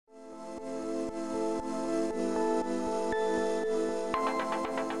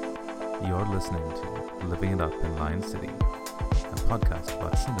You're listening to Living It Up in Lion City, a podcast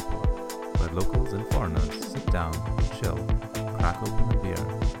about Singapore, where locals and foreigners sit down, chill, crack open a beer,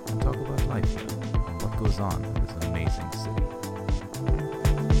 and talk about life here and what goes on in this amazing city.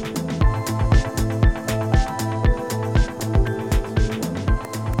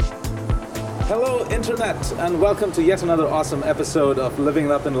 Hello, Internet, and welcome to yet another awesome episode of Living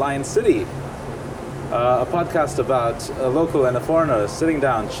It Up in Lion City. A podcast about a local and a foreigner sitting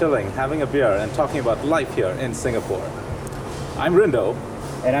down, chilling, having a beer, and talking about life here in Singapore. I'm Rindo.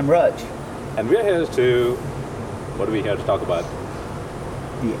 And I'm Raj. And we're here to... What are we here to talk about?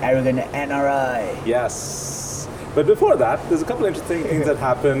 The arrogant NRI. Yes. But before that, there's a couple interesting things that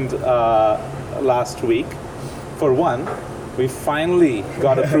happened last week. For one, we finally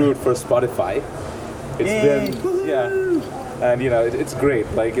got approved for Spotify. And it's great.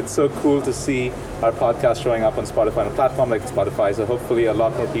 Like, it's so cool to see our podcast showing up on Spotify, on a platform like Spotify. So hopefully a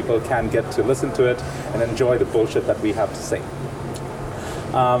lot more people can get to listen to it and enjoy the bullshit that we have to say.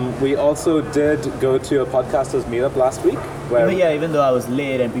 We also did go to a podcasters meetup last week. Even though I was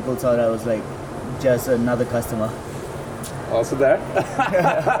late and people thought I was like just another customer. Also there.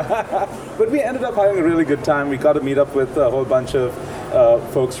 But we ended up having a really good time. We got to meet up with a whole bunch of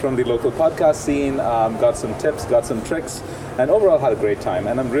folks from the local podcast scene, got some tips, got some tricks, and overall had a great time.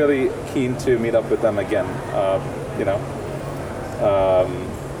 And I'm really keen to meet up with them again,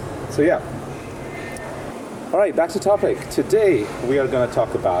 So yeah. All right, back to topic. Today we are going to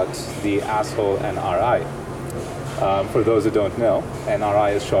talk about the asshole NRI. For those who don't know,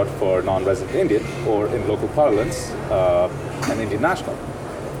 NRI is short for non-resident Indian, or in local parlance, an Indian national.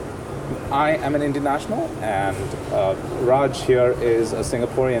 I am an Indian national, and Raj here is a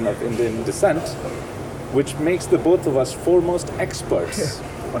Singaporean of Indian descent, which makes the both of us foremost experts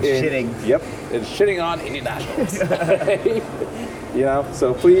on shitting. Yep, in shitting on Indian nationals.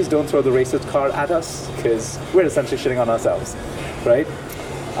 So please don't throw the racist card at us, because we're essentially shitting on ourselves, right?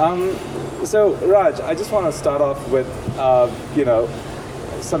 So Raj, I just want to start off with,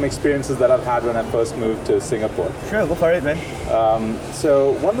 some experiences that I've had when I first moved to Singapore. Sure, go for it, man.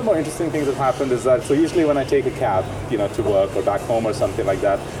 So one of the more interesting things that happened is that, so usually when I take a cab, to work or back home or something like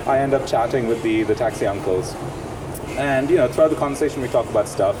that, I end up chatting with the taxi uncles. And, throughout the conversation we talk about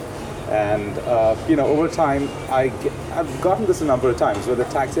stuff. And, over time, I've gotten this a number of times where the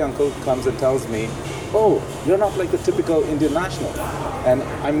taxi uncle comes and tells me, "Oh, you're not like the typical Indian national." And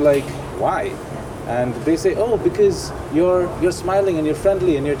I'm like, "Why?" And they say, "Oh, because you're smiling and you're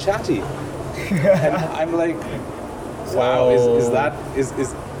friendly and you're chatty." And I'm like, "Wow,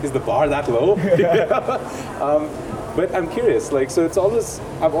 is the bar that low?" But I'm curious,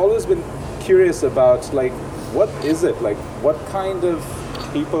 I've always been curious about, like, what is it? Like, what kind of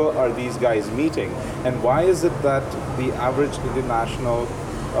people are these guys meeting? And why is it that the average Indian national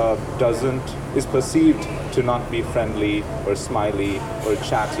is perceived to not be friendly or smiley or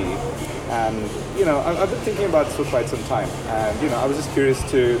chatty? And, I've been thinking about this for quite some time. And, I was just curious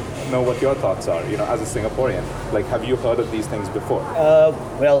to know what your thoughts are, as a Singaporean. Like, have you heard of these things before?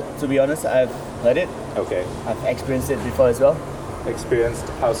 Well, to be honest, I've heard it. Okay. I've experienced it before as well. Experienced?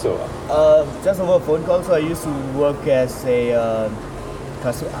 How so? Just over a phone call. So I used to work as a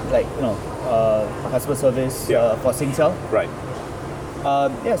customer service for Singtel. Right.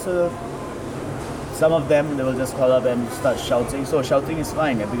 So some of them, they will just call up and start shouting. So shouting is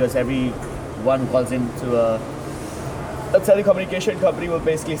fine because everyone who calls into a telecommunication company will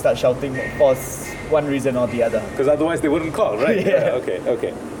basically start shouting for one reason or the other. Because otherwise they wouldn't call, right? Yeah.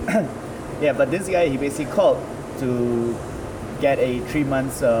 Okay. Yeah, but this guy, he basically called to get a 3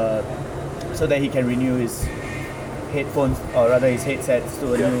 months so that he can renew his headphones, or rather his headsets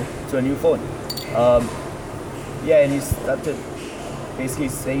to a new phone. And he started basically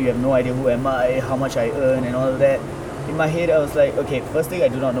saying, "You have no idea who am I, how much I earn, and all of that." In my head, I was like, okay, first thing, I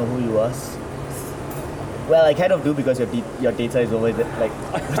do not know who you are. Well, I kind of do because your data is over the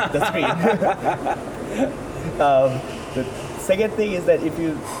screen. The second thing is that if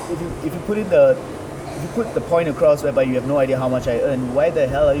you put the point across whereby you have no idea how much I earn, why the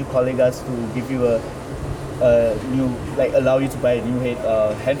hell are you calling us to give you allow you to buy a new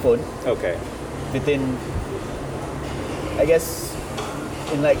headphone? Okay. Within, I guess,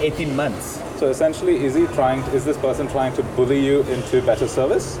 in 18 months. So essentially, is this person trying to bully you into better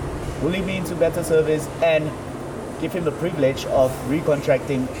service? Bully me into better service and give him the privilege of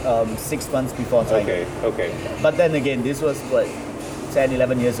recontracting 6 months before time. Okay. But then again, this was 10,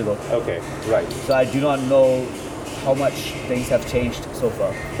 11 years ago. Okay, right. So I do not know how much things have changed so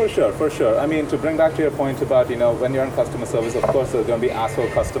far. For sure, for sure. I mean, to bring back to your point about, when you're in customer service, of course, there's going to be asshole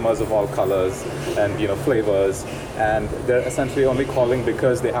customers of all colors and, flavors, and they're essentially only calling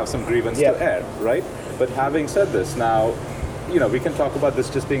because they have some grievance Yeah. to air, right? But having said this, now, we can talk about this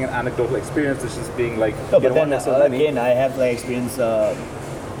just being an anecdotal experience, this just being like, No, but then one lesson many. again, I have like experience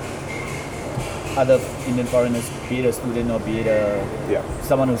other Indian foreigners, be it a student or be it Yeah,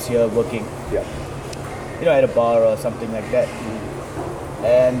 someone who's here working, yeah, at a bar or something like that.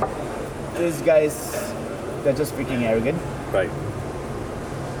 And these guys, they're just freaking arrogant. right.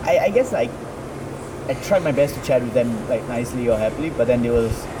 I guess like I try my best to chat with them like nicely or happily, but then they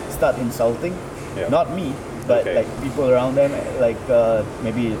will start insulting, Yeah. not me, but Okay. like people around them, like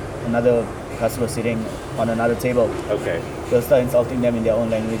maybe another customer sitting on another table. Okay, They'll start insulting them in their own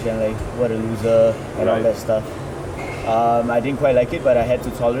language and like, what a loser and all Right. that stuff. I didn't quite like it, but I had to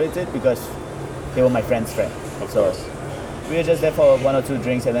tolerate it because they were my friend's friend. of So course. we were just there for 1 or 2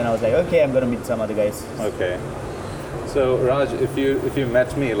 drinks, and then I was like, okay, I'm gonna meet some other guys. Okay. So Raj, if you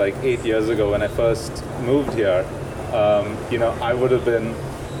met me like 8 years ago when I first moved here, I would have been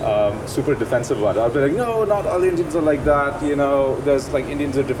super defensive about it. I'd be like, no, not all Indians are like that. There's like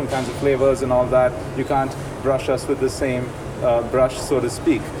Indians are different kinds of flavors and all that. You can't brush us with the same brush, so to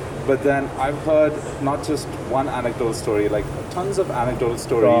speak. But then I've heard not just one anecdotal story, like tons of anecdotal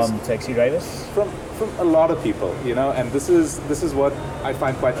stories From taxi drivers. from a lot of people, and this is what I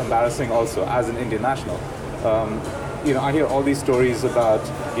find quite embarrassing also as an Indian national. I hear all these stories about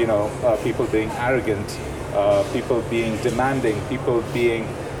people being arrogant, people being demanding, people being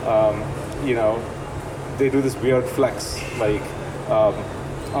they do this weird flex like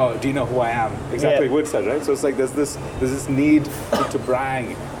oh, do you know who I am? Exactly Yeah. what Wood said, right? So it's like there's this need to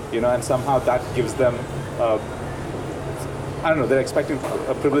brag, and somehow that gives them I don't know, they're expecting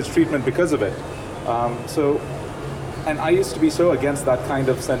a privileged treatment because of it. And I used to be so against that kind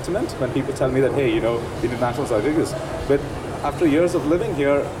of sentiment when people tell me that, hey, Indian nationals are rigorous. But after years of living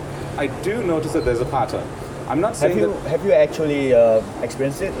here, I do notice that there's a pattern. I'm not saying Have you actually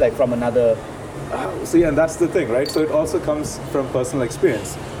experienced it like from another? See, and that's the thing, right? So it also comes from personal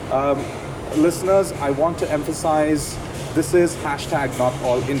experience. Listeners, I want to emphasize this is hashtag not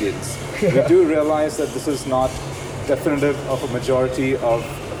all Indians. We do realize that this is not definitive of a majority of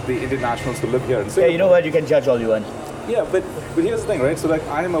the Indian nationals who live here in Singapore. Yeah, you know what? You can judge all you want. Yeah, but here's the thing, right? So like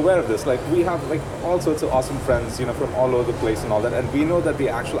I am aware of this. Like we have like all sorts of awesome friends, from all over the place and all that, and we know that the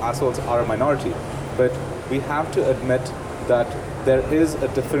actual assholes are a minority. But we have to admit that there is a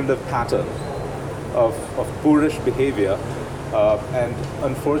definitive pattern of boorish behavior, and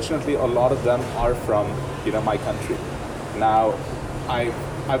unfortunately a lot of them are from my country. Now,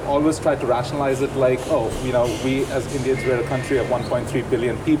 I've always tried to rationalize it like, we as Indians, we're a country of 1.3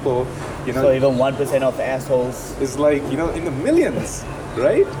 billion people, So even 1% of assholes. is like, in the millions,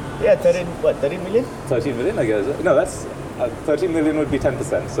 right? Yeah, 13 million? 13 million, I guess. No, that's 13 million would be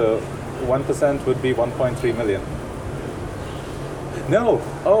 10%. So 1% would be 1.3 million. No.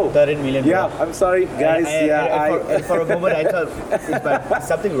 Oh. 13 million. Yeah, I'm sorry, guys. And for a moment I thought, is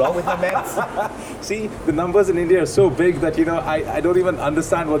something wrong with my maths? See, the numbers in India are so big that, I don't even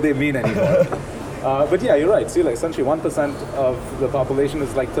understand what they mean anymore. But yeah, you're right. See, like essentially 1% of the population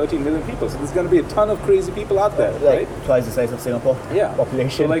is like 13 million people. So there's going to be a ton of crazy people out there, Like right? twice the size of Singapore. Yeah.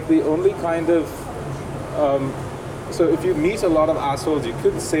 Population. So like the only kind of, so if you meet a lot of assholes, you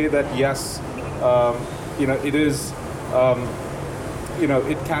could say that yes, it is,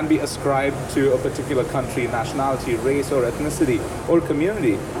 it can be ascribed to a particular country, nationality, race, or ethnicity, or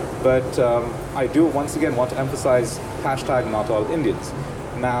community. But I do once again want to emphasize hashtag not all Indians.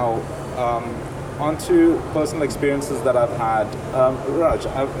 Now, onto personal experiences that I've had. Raj,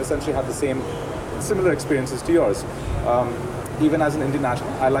 I've essentially had similar experiences to yours. Even as an Indian national,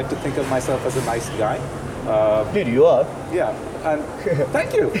 I like to think of myself as a nice guy. Dude, you are. Yeah, and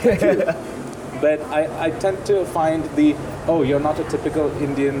thank you. But I tend to find you're not a typical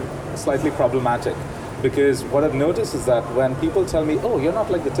Indian, slightly problematic. Because what I've noticed is that when people tell me, oh, you're not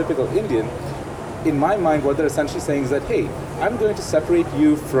like the typical Indian, in my mind, what they're essentially saying is that, hey, I'm going to separate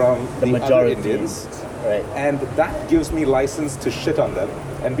you from the other majority. Indians. Right. And that gives me license to shit on them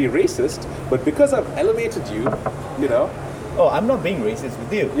and be racist. But because I've elevated you, Oh, I'm not being racist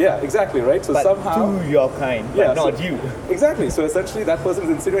with you. yeah, exactly, right? So But somehow... to your kind, Yeah, but not so- you. Exactly. So essentially that person is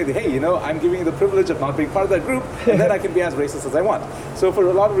insinuating, hey, I'm giving you the privilege of not being part of that group, and then I can be as racist as I want. So for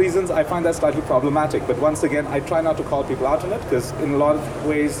a lot of reasons, I find that slightly problematic. But once again, I try not to call people out on it, because in a lot of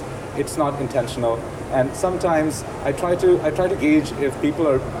ways, it's not intentional. And sometimes I try to gauge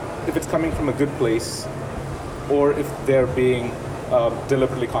if it's coming from a good place, or if they're being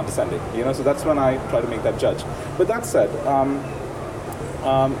deliberately condescending. So that's when I try to make that judge. But that said,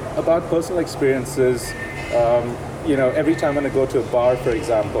 about personal experiences, every time when I go to a bar, for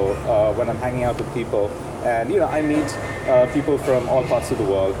example, when I'm hanging out with people, and I meet people from all parts of the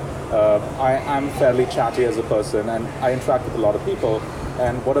world. I am fairly chatty as a person, and I interact with a lot of people.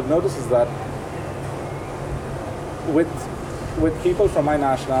 And what I've noticed is that with people from my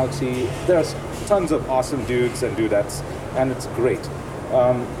nationality, there's tons of awesome dudes and dudettes, and it's great.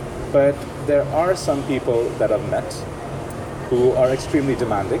 But there are some people that I've met who are extremely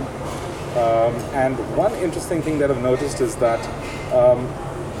demanding. And one interesting thing that I've noticed is that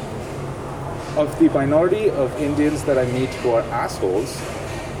of the minority of Indians that I meet who are assholes,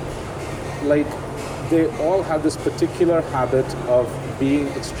 like, they all have this particular habit of being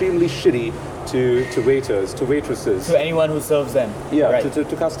extremely shitty to waiters, to waitresses. To anyone who serves them. Yeah, right.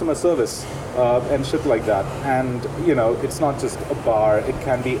 to customer service and shit like that. And, it's not just a bar, it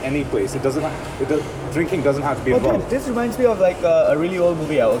can be any place. Drinking doesn't have to be involved. This reminds me of like a really old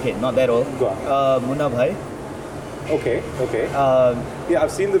movie. Okay, not that old. Go on. Munna Bhai. Okay. Yeah,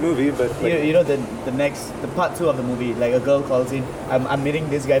 I've seen the movie, but like, the part 2 of the movie, like a girl calls in, I'm meeting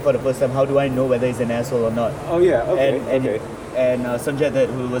this guy for the first time, how do I know whether he's an asshole or not? oh yeah, okay, And Sanjay Dutt,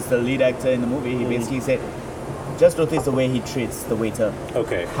 who was the lead actor in the movie, he basically said, just notice the way he treats the waiter.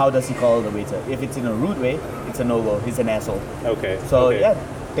 Okay. How does he call the waiter? If it's in a rude way, it's a no-go, he's an asshole. Okay. So okay. yeah,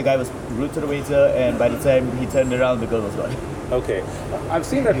 the guy was rude to the waiter, and by the time he turned around, the girl was gone. Okay, I've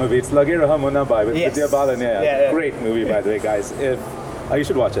seen that movie. It's Lage Raha Munna Bhai with Yes. Vidya Balan. Yeah. Great movie, by the way, guys. You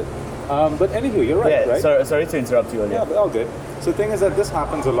should watch it. But anywho, you're right, Yeah, right? sorry to interrupt you earlier. Yeah, but all good. So the thing is that this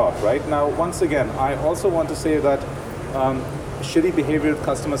happens a lot, right? Now, once again, I also want to say that shitty behavior with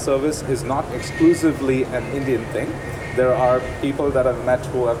customer service is not exclusively an Indian thing. There are people that I've met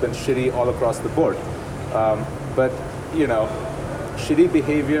who have been shitty all across the board. But, shitty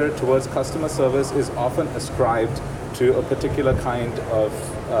behavior towards customer service is often ascribed to a particular kind of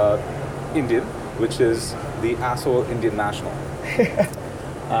Indian, which is the asshole Indian national.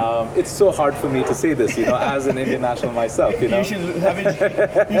 It's so hard for me to say this, as an Indian national myself, You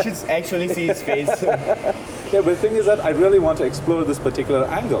should actually see his face. Yeah, but the thing is that I really want to explore this particular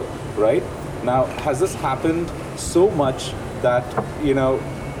angle, right? Now, has this happened so much that,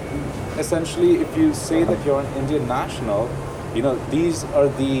 essentially if you say that you're an Indian national, these are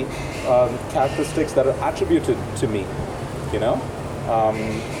the characteristics that are attributed to me,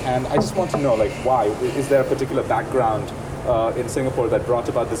 and I just want to know, like, why? Is there a particular background in Singapore that brought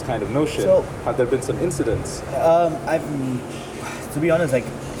about this kind of notion? So- Have there been some incidents? To be honest, I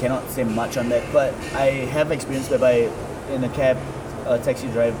cannot say much on that, but I have experience whereby in a cab, a taxi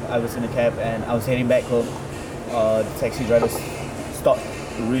driver, I was in a cab and I was heading back home. The taxi driver stopped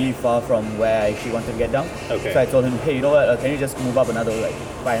really far from where I actually wanted to get down. Okay. So I told him, hey, you know what, can you just move up another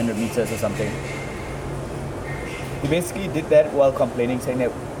 500 meters or something? He basically did that while complaining, saying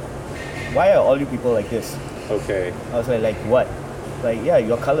that, why are all you people like this? Okay. I was like what? Like, yeah,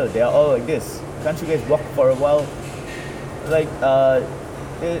 your color, they are all like this. Can't you guys walk for a while?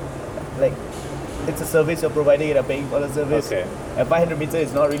 It's a service you're providing, you're paying for the service. Okay. And 500 meters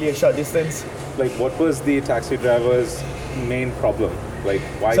is not really a short distance. Like, what was the taxi driver's main problem? Like,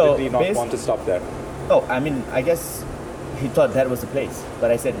 why So, did he not want to stop there? Oh, I mean, I guess he thought that was the place. But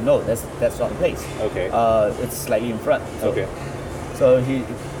I said, no, that's not the place. Okay. It's slightly in front. So, Okay. So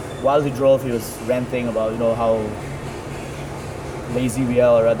while he drove, he was ranting about, how lazy we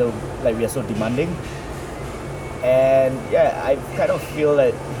are, or rather, like, we are so demanding. And yeah, I kind of feel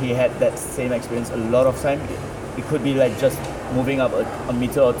that he had that same experience a lot of time. It could be like just moving up a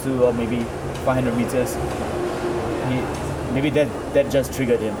meter or two, or maybe 500 meters. Maybe that just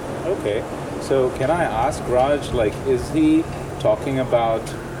triggered him. Okay. So can I ask Raj, like, is he talking about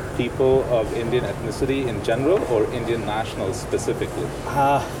people of Indian ethnicity in general or Indian nationals specifically?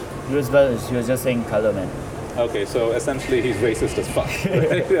 He was just saying color, man. Okay, so essentially he's racist as fuck.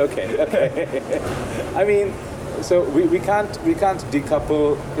 Right? Okay. I mean, so we can't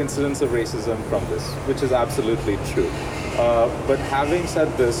decouple incidents of racism from this, which is absolutely true. But having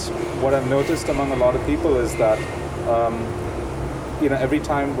said this, what I've noticed among a lot of people is that every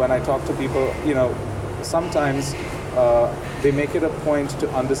time when I talk to people, sometimes they make it a point to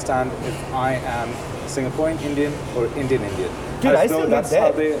understand if I am Singaporean Indian or Indian Indian. Dude, I As though still that's get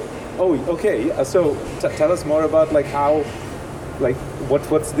how that. they. Oh, okay. So tell us more about like how, like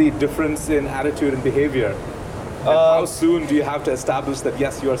what's the difference in attitude and behavior. And how soon do you have to establish that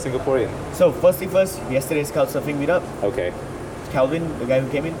yes, you are Singaporean? So first thing first, yesterday's Couchsurfing meetup, Okay. Calvin, the guy who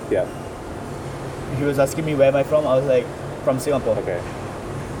came in, Yeah. he was asking me where am I from. I was like, from Singapore. Okay.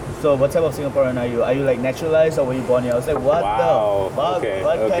 so what type of Singaporean are you? Are you like naturalized or were you born here? I was like, what Wow. the fuck? Okay,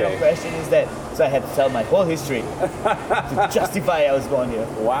 What kind okay. of question is that? So I had to tell my whole history to justify I was born here.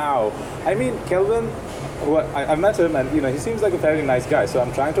 Wow. I mean, Kelvin, I've met him, and he seems like a very nice guy. So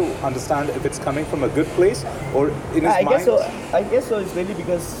I'm trying to understand if it's coming from a good place or in his I mind. guess so. I guess so. It's really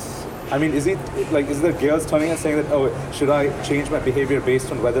because I mean, is there gears turning and saying that, oh, should I change my behavior based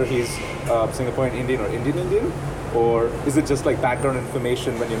on whether he's Singaporean Indian or Indian Indian? Or is it just like background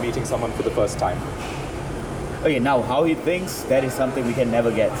information when you're meeting someone for the first time? okay, now how he thinks, that is something we can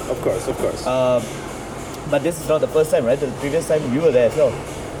never get. Of course, of course. But this is not the first time, right? The previous time you were there as well.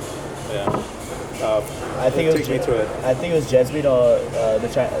 Yeah. I think it was Take me through it. I think it was Jasmine or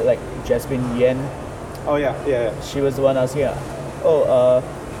like Jasmine Yen. Oh yeah, yeah, yeah. She was the one asking.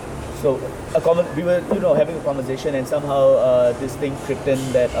 So we were having a conversation, and somehow this thing crept in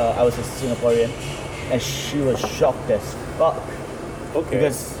that I was a Singaporean, and she was shocked as fuck Okay.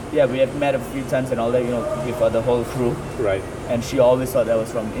 because we had met a few times and all that, with the whole crew, Right. and she always thought that I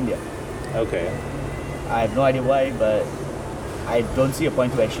was from India. Okay. I have no idea why, but I don't see a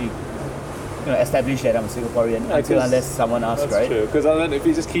point to actually establish that I'm a Singaporean until 'cause unless someone asks, That's right? true. Because then if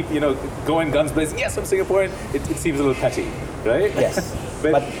you just keep, going guns blazing, yes, I'm Singaporean, it seems a little petty, right? Yes.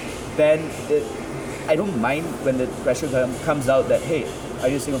 But- but then I don't mind when the question comes out that, hey, are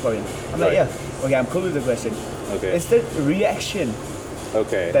you Singaporean? I'm like, Right. yeah. Okay, I'm cool with the question. Okay. It's the reaction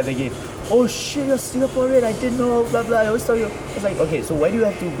Okay. that they give. Oh shit, you're Singaporean. I didn't know. Blah blah. I always thought you. It's like, okay, so why do you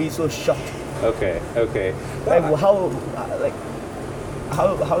have to be so shocked? Okay. Okay. Like how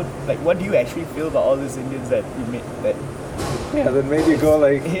like what do you actually feel about all these Indians that you meet? That Yeah. Then maybe go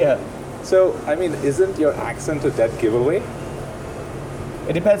like. yeah, So I mean, isn't your accent a dead giveaway?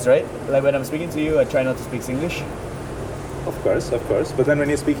 it depends, right? Like when I'm speaking to you, I try not to speak English. Of course, of course. But then when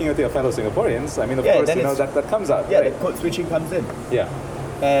you're speaking with your fellow Singaporeans, I mean, of Yeah, course, then it's- that comes out. Yeah, Right? the code switching comes in. Yeah.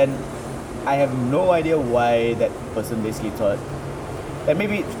 And I have no idea why that person basically thought. And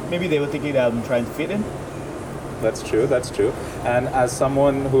maybe they were thinking that I'm trying to fit in. That's true. That's true. And as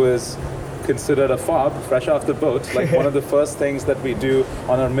someone who is considered a fob, fresh off the boat, like one of the first things that we do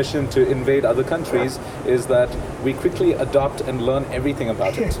on our mission to invade other countries is that we quickly adopt and learn everything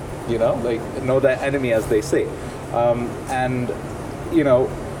about it. Like know their enemy, as they say. And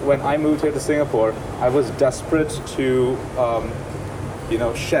when I moved here to Singapore, I was desperate to,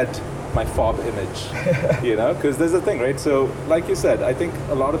 shed my fob image, because there's a thing, right? So, like you said, I think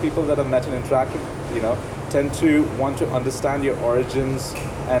a lot of people that I've met and interacted, tend to want to understand your origins,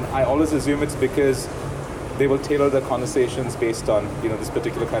 and I always assume it's because they will tailor their conversations based on, this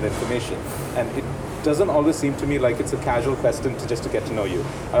particular kind of information. And it doesn't always seem to me like it's a casual question to get to know you.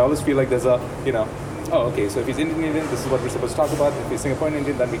 I always feel like there's a, oh, okay, so if he's Indian, this is what we're supposed to talk about. If he's Singaporean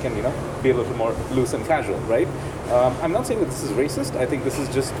Indian, then we can, be a little more loose and casual, right? I'm not saying that this is racist. I think this is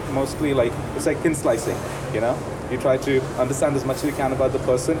just mostly like, it's like thin slicing, You try to understand as much as you can about the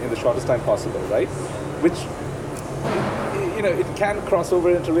person in the shortest time possible, right? Which, it can cross over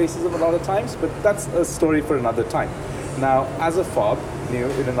into racism a lot of times, but that's a story for another time. Now, as a fob, new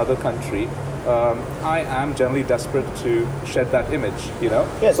in another country, I am generally desperate to shed that image, Yeah,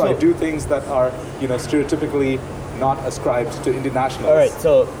 so I so- do things that are, stereotypically not ascribed to Indian nationals. All right,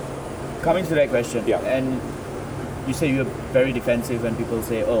 so coming to that question, Yeah. and you say you're very defensive when people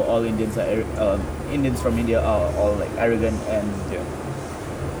say, "Oh, all Indians are Indians from India are all like arrogant," and Yeah.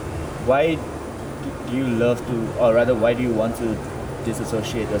 why do you love to, or rather, why do you want to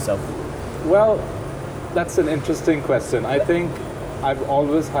disassociate yourself? Well, that's an interesting question. I think I've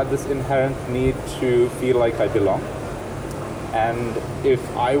always had this inherent need to feel like I belong. And if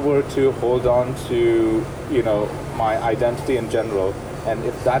I were to hold on to, my identity in general, and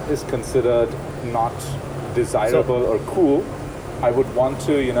if that is considered not desirable or cool, I would want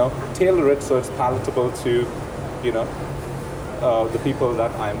to, tailor it so it's palatable to, the people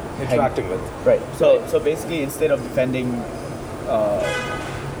that I'm interacting with. Right. So basically, instead of defending,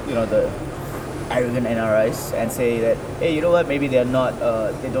 the arrogant NRIs and say that, hey, you know what? Maybe they're not.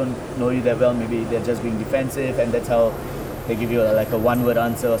 They don't know you that well. Maybe they're just being defensive, and that's how they give you like a one-word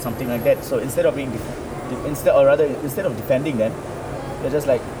answer or something like that. So instead of being, instead of defending them, they're just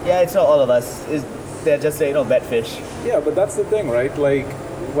like, yeah, it's not all of us. They're just saying, bad fish. Yeah, but that's the thing, right? Like,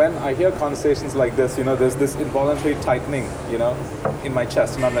 when I hear conversations like this, there's this involuntary tightening, in my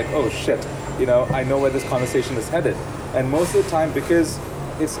chest, and I'm like, oh shit, I know where this conversation is headed. And most of the time, because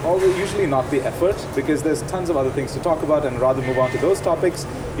it's always usually not the effort, because there's tons of other things to talk about, and rather move on to those topics,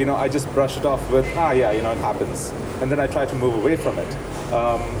 I just brush it off with, yeah, it happens. And then I try to move away from it.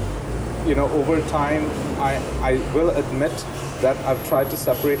 Over time, I will admit that I've tried to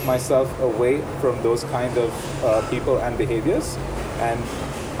separate myself away from those kind of people and behaviors. And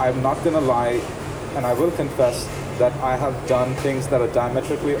I'm not going to lie, and I will confess that I have done things that are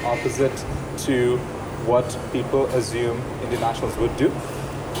diametrically opposite to what people assume Indian nationals would do.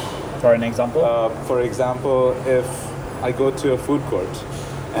 For an example? For example, if I go to a food court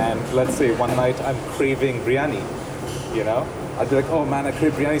and let's say one night I'm craving biryani, I'd be like, oh man, I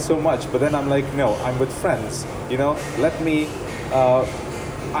crave biryani so much. But then I'm like, no, I'm with friends, let me,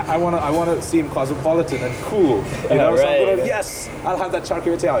 I want to seem cosmopolitan and cool, So I'm going to, yes, I'll have that char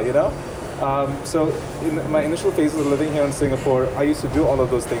kway teow, So in my initial phases of living here in Singapore, I used to do all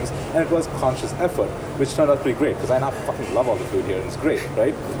of those things, and it was conscious effort, which turned out pretty great because I now fucking love all the food here, and it's great,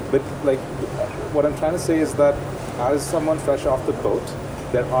 right? But like, what I'm trying to say is that as someone fresh off the boat,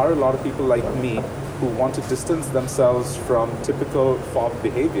 there are a lot of people like me who want to distance themselves from typical FOB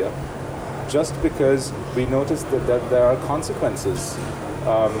behavior, just because we notice that there are consequences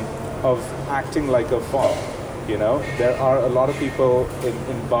of acting like a FOB. There are a lot of people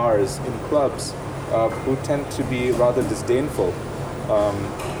in bars, in clubs, who tend to be rather disdainful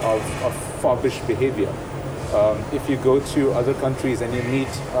of foppish behavior. If you go to other countries and you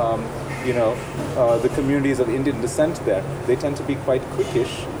meet, the communities of Indian descent there, they tend to be quite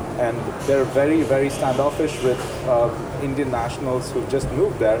cliquish, and they're very, very standoffish with Indian nationals who've just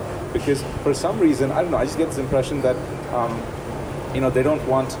moved there, because for some reason, I don't know, I just get this impression that, they don't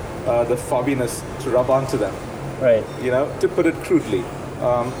want the fobbiness to rub onto them. Right. To put it crudely.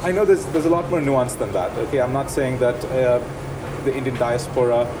 I know there's a lot more nuance than that. Okay, I'm not saying that the Indian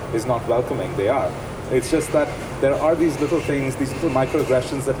diaspora is not welcoming. They are. It's just that there are these little things, these little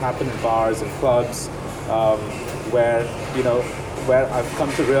microaggressions that happen in bars and clubs, where I've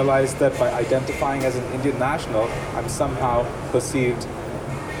come to realize that by identifying as an Indian national, I'm somehow perceived,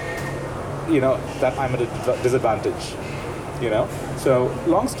 that I'm at a disadvantage. So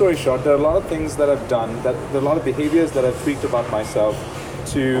long story short, there are a lot of things that I've done, that there are a lot of behaviors that I've tweaked about myself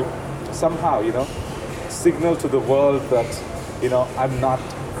to somehow, signal to the world that, I'm not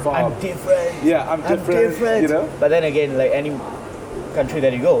FOB. I'm different. Yeah, I'm different. But then again, like any country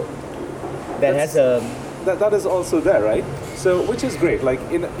that you go, has a... That is also there, right? So, which is great. Like,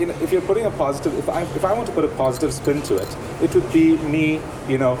 if you're putting a positive, if I want to put a positive spin to it, it would be me,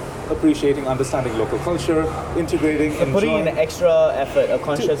 appreciating, understanding local culture, integrating, and putting in an extra effort, a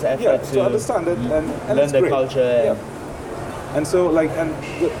conscious effort to understand it and learn the culture. Yeah. And so, like,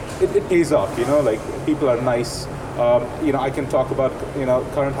 it pays off. Like, people are nice. I can talk about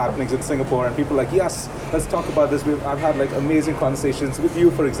current happenings in Singapore, and people are like, yes, let's talk about this. I've had like amazing conversations with you,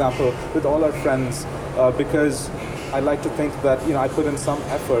 for example, with all our friends, because I like to think that I put in some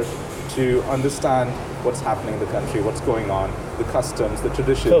effort to understand what's happening in the country, what's going on, the customs, the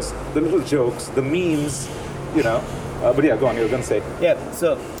traditions, the little jokes, the memes, But yeah, go on. You were going to say. Yeah.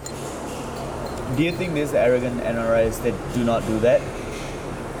 So, do you think there's arrogant NRIs that do not do that?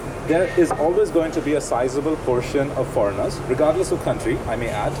 There is always going to be a sizable portion of foreigners, regardless of country, I may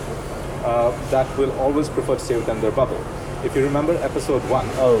add, that will always prefer to stay within their bubble. If you remember episode 1,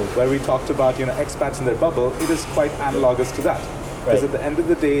 where we talked about expats in their bubble, it is quite analogous to that. Because at the end of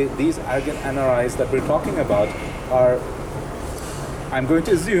the day, these arrogant NRIs that we're talking about are, I'm going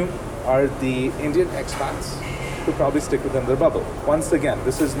to assume, are the Indian expats who probably stick within their bubble. Once again,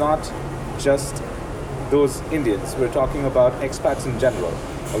 this is not just those Indians. We're talking about expats in general.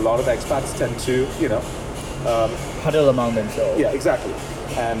 A lot of expats tend to, huddle among themselves. Yeah, exactly.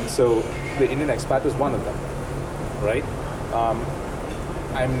 And so the Indian expat is one of them, right?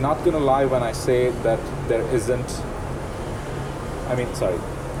 I'm not going to lie when I say that there isn't.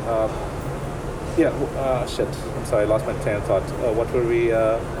 Shit. I'm sorry, I lost my train of thought. What were we?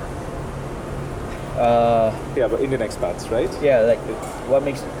 But Indian expats, right? Yeah, like what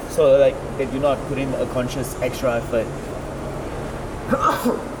makes they do not put in a conscious extra effort.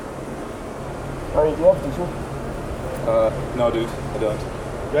 Oh, you have tissue? No, dude, I don't. Do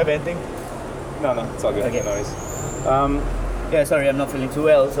you have anything? No, it's all good. Okay. No worries. Yeah, sorry, I'm not feeling too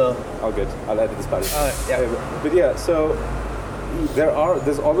well, so. All good. I'll edit this part. Yeah. But yeah, so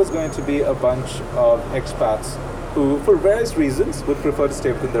there's always going to be a bunch of expats who, for various reasons, would prefer to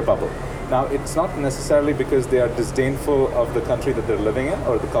stay within their bubble. Now, it's not necessarily because they are disdainful of the country that they're living in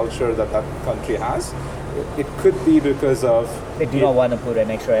or the culture that country has. It could be because of... They do not want to put an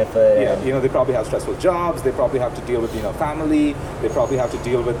extra effort. Yeah, they probably have stressful jobs. They probably have to deal with, family. They probably have to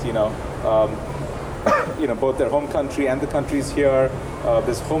deal with, both their home country and the countries here.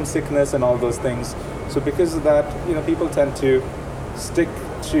 There's homesickness and all those things. So because of that, people tend to stick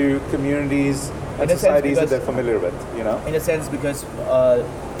to communities and societies that they're familiar with, In a sense, because...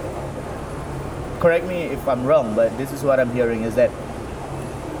 correct me if I'm wrong, but this is what I'm hearing, is that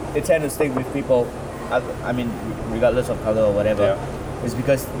they tend to stick with people. regardless of color or whatever, Yeah. is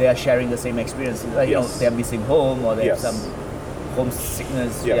because they are sharing the same experience. Like, Yes. they're missing home or they Yes. have some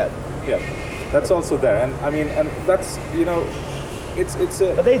homesickness. Yeah. Yeah. That's also there. And I mean, and that's, it's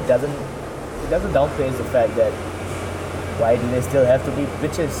a, But then it doesn't downplay the fact that why do they still have to be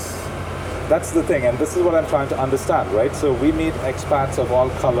bitches? that's the thing. And this is what I'm trying to understand, right? So we meet expats of all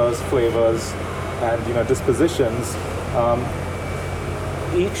colors, flavors, and, dispositions.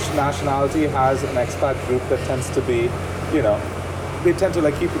 Each nationality has an expat group that tends to be, they tend to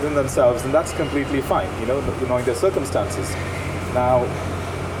like keep within themselves, and that's completely fine, knowing their circumstances. Now,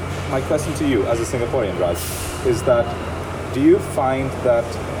 my question to you as a Singaporean, Raj, is that do you find that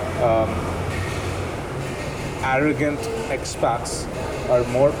arrogant expats are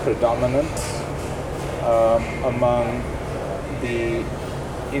more predominant among the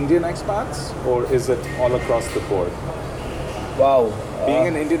Indian expats, or is it all across the board? Wow. Being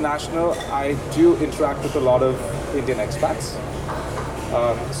an Indian national, I do interact with a lot of Indian expats.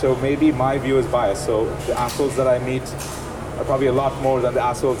 So maybe my view is biased. So the assholes that I meet are probably a lot more than the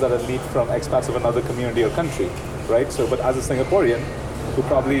assholes that I meet from expats of another community or country, right? So, but as a Singaporean, who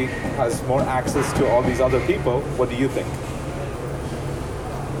probably has more access to all these other people, what do you think?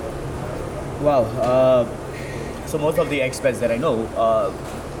 Wow. So most of the expats that I know,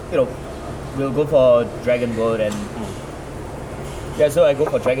 will go for Dragon Boat and yeah. So I go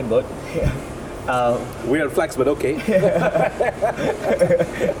for Dragon Boat. Weird flex, but okay.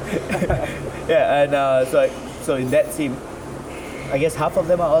 Yeah, and so in that team, I guess half of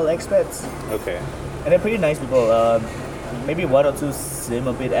them are all expats, Okay. and they're pretty nice people. Maybe one or two seem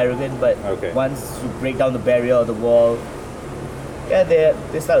a bit arrogant, but Okay. once you break down the barrier or the wall, yeah,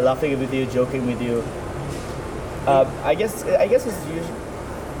 they start laughing with you, joking with you. I guess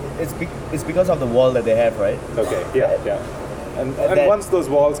it's because of the wall that they have, right? Okay. Yeah. And that- once those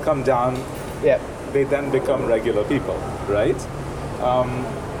walls come down, Yeah. they then become regular people, right?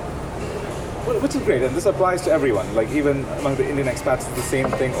 Which is great, and this applies to everyone. Like even among the Indian expats, it's the same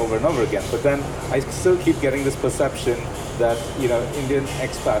thing over and over again. But then I still keep getting this perception that Indian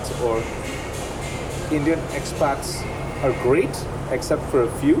expats are great, except for a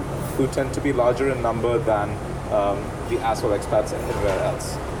few who tend to be larger in number than the asshole expats everywhere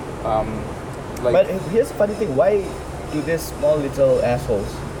else. But here's the funny thing: why do these small little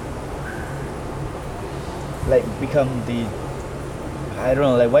assholes like become the? I don't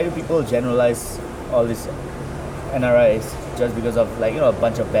know. Like, why do people generalize all these NRIs just because of a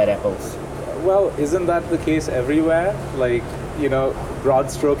bunch of bad apples? Well, isn't that the case everywhere? Like,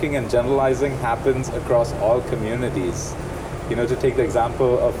 broad stroking and generalizing happens across all communities. To take the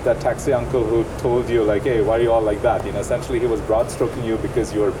example of that taxi uncle who told you, like, hey, why are you all like that? Essentially he was broad stroking you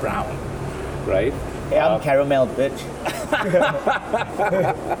because you were brown, right? Hey, I'm caramel, bitch.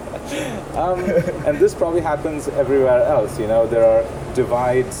 And this probably happens everywhere else. There are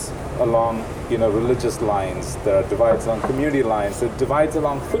divides along, religious lines. There are divides along community lines. There are divides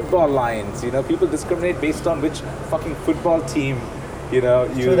along football lines. People discriminate based on which fucking football team,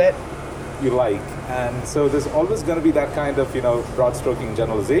 True that. you like. And so there's always going to be that kind of, broad stroking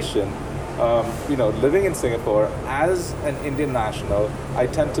generalization. Living in Singapore as an Indian national, I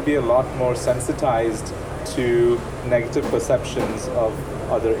tend to be a lot more sensitized to negative perceptions of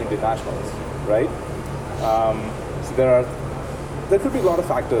other Indian nationals, right? So there could be a lot of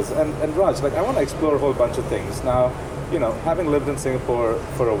factors. And Raj, I want to explore a whole bunch of things. Now, having lived in Singapore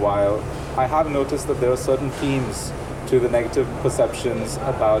for a while, I have noticed that there are certain themes to the negative perceptions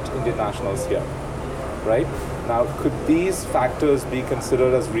about Indian nationals here, right? Now, could these factors be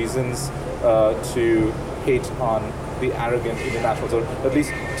considered as reasons to hate on the arrogant Indian nationals, or at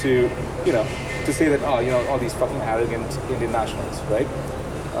least to say that, all these fucking arrogant Indian nationals, right?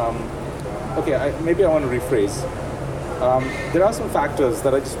 Okay, maybe I want to rephrase. There are some factors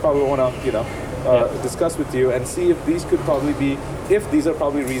that I just probably want to, discuss with you and see if these are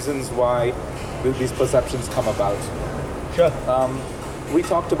probably reasons why these perceptions come about. Sure. We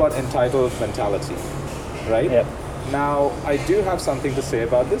talked about entitled mentality, right? Yep. Now, I do have something to say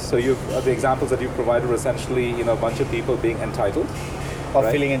about this. So the examples that you provided were essentially, a bunch of people being entitled. Or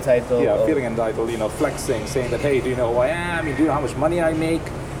right? feeling entitled. Yeah, or feeling entitled, flexing, saying that, hey, do you know who I am? Do you know how much money I make?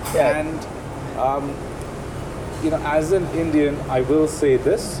 Yeah. And, as an Indian, I will say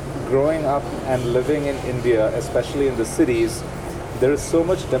this, growing up and living in India, especially in the cities, there is so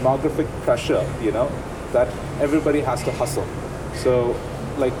much demographic pressure, that everybody has to hustle. So,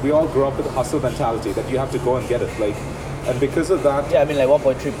 we all grow up with a hustle mentality that you have to go and get it. And because of that, Yeah, I mean,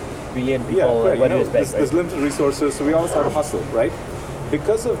 1.3 billion people. yeah, correct. What do you expect? There's limited resources, so we always have to hustle, right?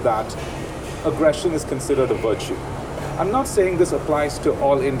 Because of that, aggression is considered a virtue, I'm not saying this applies to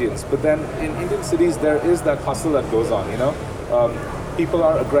all Indians, but then in Indian cities there is that hustle that goes on. People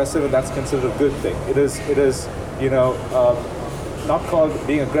are aggressive, and that's considered a good thing. It is, not called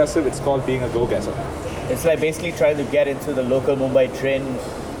being aggressive. It's called being a go-getter. It's like basically trying to get into the local Mumbai train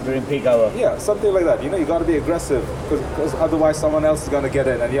during peak hour. Yeah, something like that. You got to be aggressive because otherwise someone else is going to get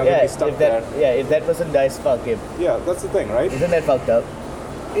in and you're going to be stuck there. Yeah, if that person dies, fuck him. Yeah, that's the thing, right? Isn't that fucked up?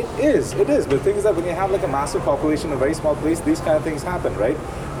 It is. But the thing is that when you have like a massive population in a very small place, these kind of things happen, right?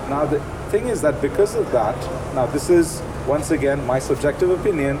 Now, the thing is that because of that, now this is, once again, my subjective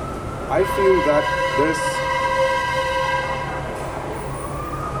opinion, I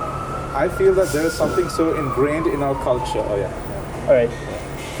feel there is something so ingrained in our culture. Oh, yeah. All right.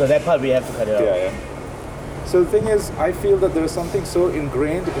 So that part we have to cut it out. Yeah. So the thing is, I feel that there is something so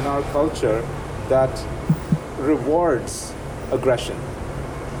ingrained in our culture that rewards aggression.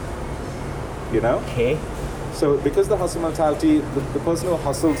 Okay. So because the hustle mentality, the person who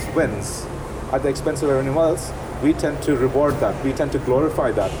hustles wins at the expense of everyone else, we tend to reward that. We tend to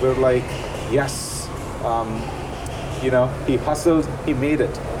glorify that. We're like, yes, he hustled, he made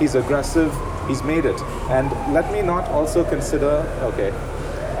it. He's aggressive, he's made it. And let me not also consider, okay.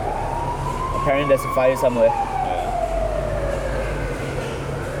 Apparently there's a fire somewhere.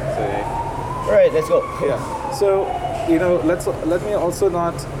 Yeah. All right, let's go. Yeah. So, let me also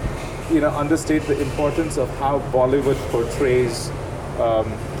not, understate the importance of how Bollywood portrays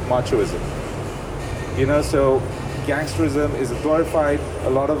machoism. So gangsterism is glorified. A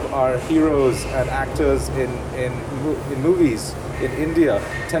lot of our heroes and actors in movies in India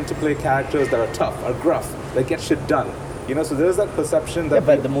tend to play characters that are tough, are gruff, that get shit done. So there's that perception that... Yeah,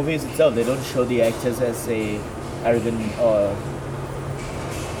 but the movies itself, they don't show the actors as arrogant or...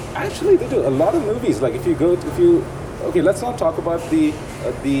 Actually, they do. A lot of movies, like okay, let's not talk about a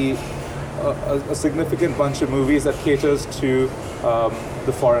significant bunch of movies that caters to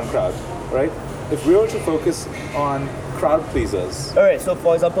the foreign crowd, right? If we were to focus on crowd pleasers... Alright, so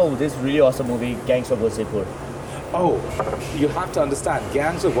for example, this really awesome movie, Gangs of Wasseypur. Oh, you have to understand,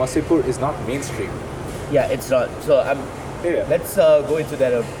 Gangs of Wasseypur is not mainstream. Yeah, it's not. So let's go into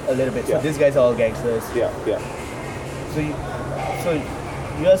that a little bit. So these guys are all gangsters. Yeah. So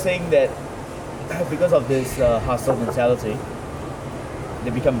you're saying that because of this hustle mentality, they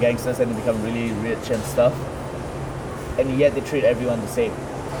become gangsters and they become really rich and stuff, and yet they treat everyone the same.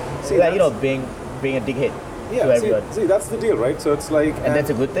 See, like being a dickhead to everyone. See, that's the deal, right? So it's like, and that's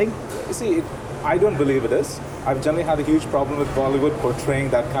a good thing. See, I don't believe it is. I've generally had a huge problem with Bollywood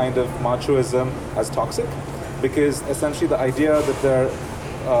portraying that kind of machoism as toxic, because essentially the idea that they're,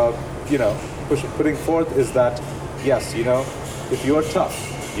 putting forth is that, yes, if you're tough,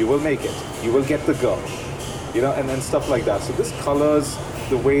 you will make it. You will get the girl, and stuff like that. So this colors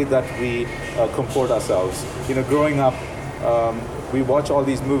the way that we comport ourselves. Growing up, we watch all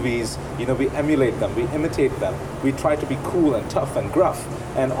these movies, we emulate them, we imitate them, we try to be cool and tough and gruff,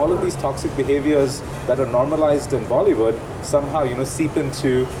 and all of these toxic behaviors that are normalized in Bollywood somehow, seep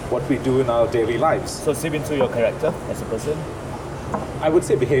into what we do in our daily lives. So seep into your character as a person? I would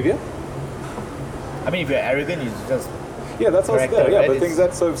say behavior. I mean, if you're arrogant, you just... Yeah, that's also there. Yeah, right? But things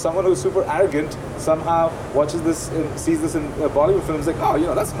that, so if someone who's super arrogant somehow watches this, sees this in Bollywood films, like, oh,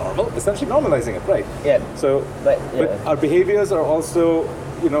 that's normal. Essentially normalizing it, right? Yeah. So, but our behaviors are also,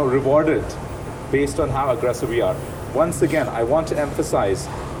 rewarded based on how aggressive we are. Once again, I want to emphasize,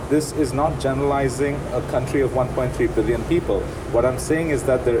 this is not generalizing a country of 1.3 billion people. What I'm saying is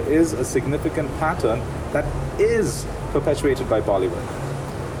that there is a significant pattern that is perpetuated by Bollywood.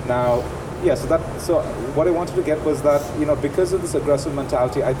 Now, yeah, so what I wanted to get was that, because of this aggressive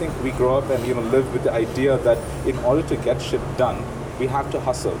mentality, I think we grow up and, live with the idea that in order to get shit done, we have to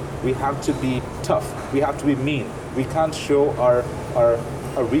hustle, we have to be tough, we have to be mean. We can't show our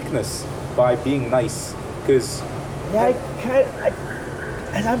weakness by being nice, because... Yeah,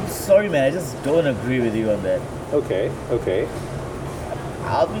 and I'm sorry, man, I just don't agree with you on that. Okay.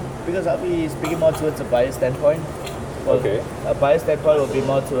 I'll be speaking more towards a biased standpoint. Well, okay. A biased standpoint will be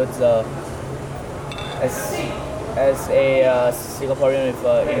more towards as a Singaporean with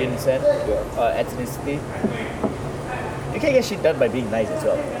Indian descent, ethnicity. You can get shit done by being nice as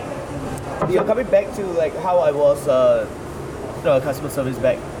well. So coming back to like how I was, customer service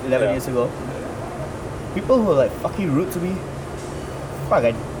back 11 years ago. People who are like fucking rude to me,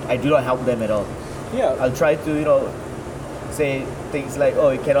 I do not help them at all. Yeah. I'll try to, say things like, oh,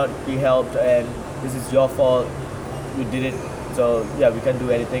 it cannot be helped and this is your fault, you did it, so yeah, we can't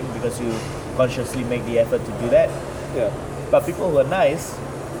do anything because you consciously make the effort to do that. Yeah. But people who are nice,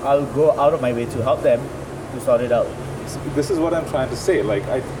 I'll go out of my way to help them to sort it out. this is what I'm trying to say. Like,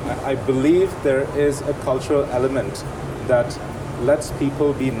 I believe there is a cultural element that lets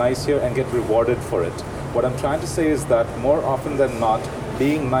people be nice here and get rewarded for it. What I'm trying to say is that more often than not,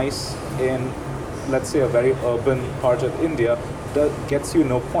 being nice in, let's say, a very urban part of India gets you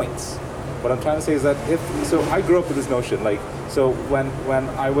no points. What I'm trying to say is that so I grew up with this notion, like, so when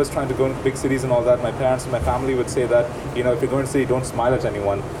I was trying to go into big cities and all that, my parents and my family would say that, if you're going to city, don't smile at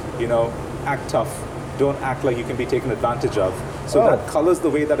anyone, act tough, don't act like you can be taken advantage of. So that colors the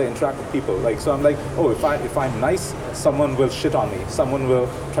way that I interact with people. Like, so I'm like, if I'm nice, someone will shit on me, someone will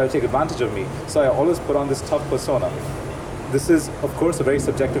try to take advantage of me. So I always put on this tough persona. This is, of course, a very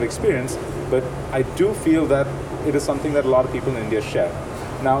subjective experience, but I do feel that it is something that a lot of people in India share.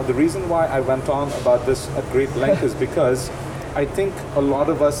 Now, the reason why I went on about this at great length is because I think a lot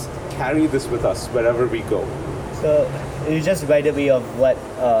of us carry this with us wherever we go. So you just reminded me of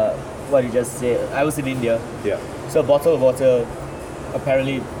what you just said. I was in India. Yeah. So a bottle of water,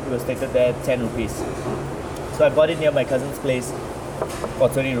 apparently it was stated there 10 rupees. So I bought it near my cousin's place for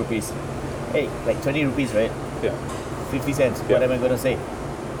 20 rupees. Hey, like 20 rupees, right? Yeah. 50 cents. Yeah. What am I going to say?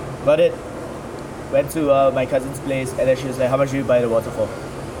 Got it. Went to my cousin's place, and then she was like, how much did you buy the water for?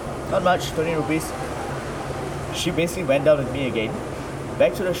 Not much, 20 rupees. She basically went down with me again,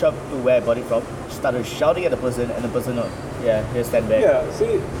 back to the shop to where I bought it from, started shouting at the person, and the person, here, stand back. Yeah,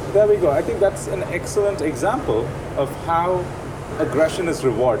 see, there we go. I think that's an excellent example of how aggression is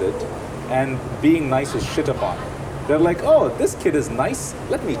rewarded and being nice is shit upon. They're like, this kid is nice,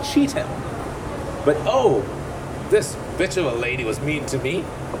 let me cheat him. But this bitch of a lady was mean to me,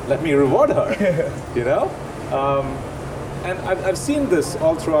 let me reward her, And I've seen this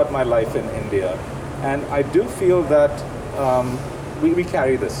all throughout my life in India, and I do feel that we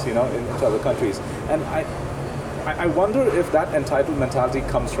carry this, into other countries. And I wonder if that entitled mentality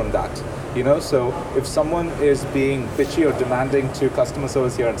comes from that, So if someone is being bitchy or demanding to customer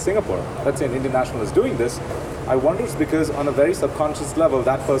service here in Singapore, let's say an Indian national is doing this, I wonder it's because on a very subconscious level,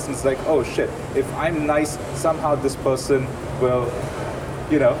 that person's like, oh shit, if I'm nice, somehow this person will,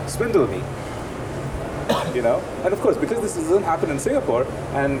 swindle me. And of course, because this doesn't happen in Singapore,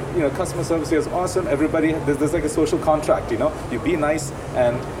 and customer service here is awesome. Everybody, there's like a social contract. You be nice,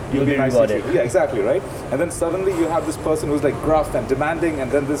 and you'll be nice. Yeah, exactly, right. And then suddenly you have this person who's like gruff and demanding, and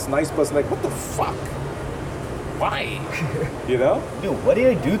then this nice person like, what the fuck? Why? Dude, what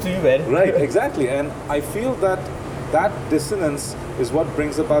did I do to you, man? Right, exactly. And I feel that dissonance is what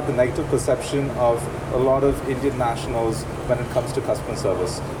brings about the negative perception of a lot of Indian nationals when it comes to customer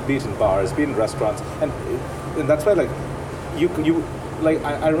service, be it in bars, be it in restaurants, and that's why I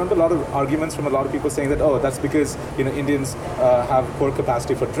remember a lot of arguments from a lot of people saying that that's because Indians have poor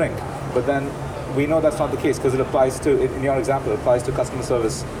capacity for drink, but then we know that's not the case because it applies to, in your example, it applies to customer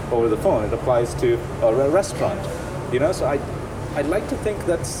service over the phone, it applies to a restaurant, So I'd like to think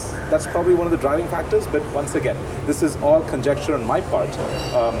that's probably one of the driving factors, but once again, this is all conjecture on my part.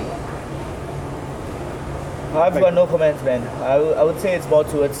 I've got no comments, man. I would say it's more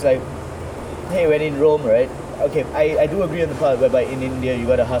towards like, hey, when in Rome, right? Okay, I do agree on the part whereby in India you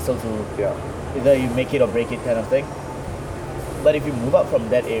gotta hustle to either you make it or break it kind of thing. But if you move up from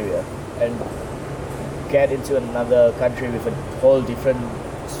that area and get into another country with a whole different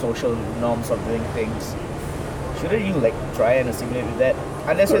social norms of doing things, shouldn't you try and assimilate with that?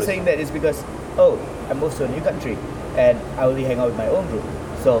 Unless you're saying that it's because, I moved to a new country and I only hang out with my own group.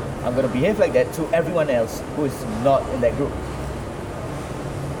 So I'm going to behave like that to everyone else who is not in that group.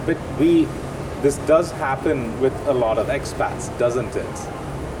 But this does happen with a lot of expats, doesn't it?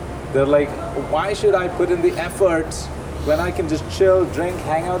 They're like, why should I put in the effort when I can just chill, drink,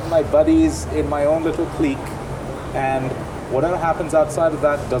 hang out with my buddies in my own little clique, and whatever happens outside of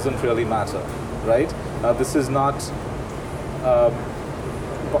that doesn't really matter, right? Now, this is not a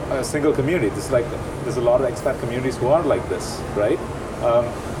single community. There's a lot of expat communities who are like this, right?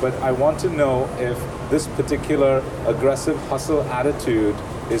 But I want to know if this particular aggressive hustle attitude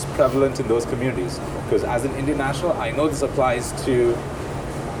is prevalent in those communities. Because as an Indian national, I know this applies to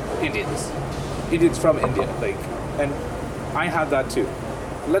Indians from India, and I had that too.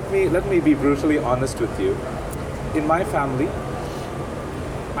 Let me be brutally honest with you. In my family,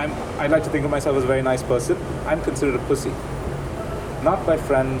 I like to think of myself as a very nice person. I'm considered a pussy. Not by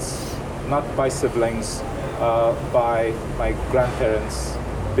friends, not by siblings, by my grandparents,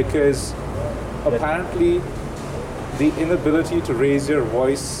 because apparently the inability to raise your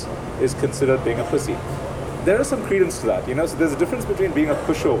voice is considered being a pussy. There is some credence to that, so there's a difference between being a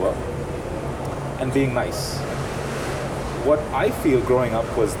pushover and being nice. What I feel growing up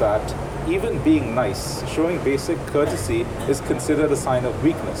was that even being nice, showing basic courtesy is considered a sign of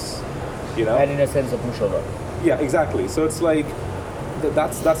weakness, And in a sense, a pushover. Yeah, exactly. So it's like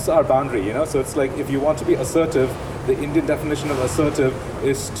that's our boundary, you know. So it's like if you want to be assertive, the Indian definition of assertive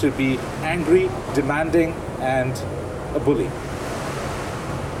is to be angry, demanding, and a bully.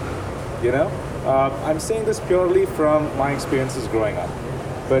 You know, I'm saying this purely from my experiences growing up,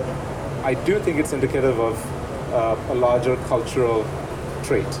 but I do think it's indicative of a larger cultural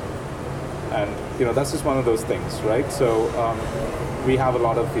trait, and you know that's just one of those things, right? So we have a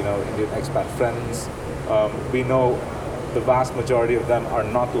lot of Indian expat friends. We know the vast majority of them are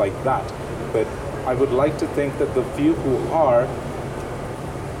not like that, but I would like to think that the few who are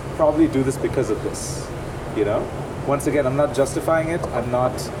probably do this because of this. You know, once again, I'm not justifying it. I'm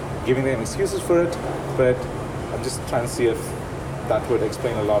not giving them excuses for it, but I'm just trying to see if that would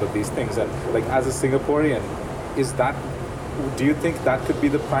explain a lot of these things. And like as a Singaporean, do you think that could be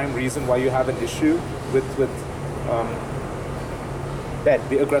the prime reason why you have an issue with That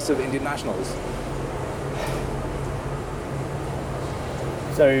the aggressive Indian nationals?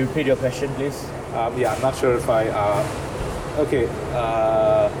 Sorry, repeat your question, please. Yeah, I'm not sure if I. Okay.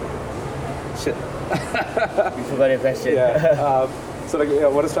 Shit. You forgot your question. Yeah. So like, what I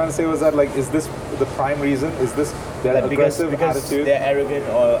was trying to say was that like, is this the prime reason? Is this their Like aggressive because attitude? they're arrogant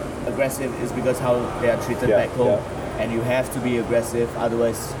or aggressive is because how they are treated Yeah, back home, yeah. and you have to be aggressive,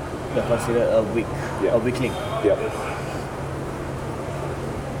 otherwise you're considered a Yeah. weakling. Yeah.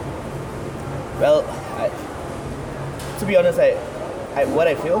 Well, to be honest, what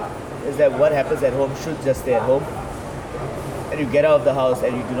I feel is that what happens at home should just stay at home, and you get out of the house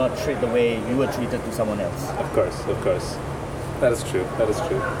and you do not treat the way you were treated to someone else. Of course. That is true.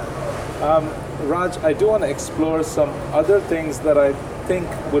 Raj, I do want to explore some other things that I think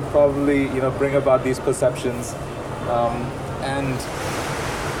would probably, bring about these perceptions, and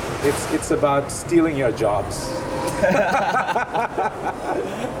it's about stealing your jobs.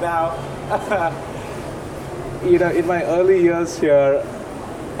 Now, in my early years here,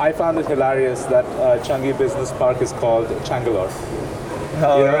 I found it hilarious that Changi Business Park is called Changalore.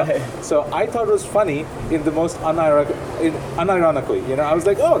 Right. So I thought it was funny in the most unironically. I was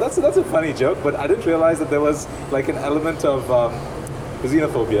like, oh, that's a funny joke, but I didn't realize that there was like an element of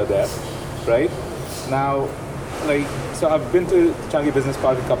xenophobia there, right? Now, so I've been to Changi Business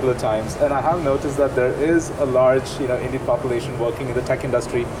Park a couple of times, and I have noticed that there is a large, Indian population working in the tech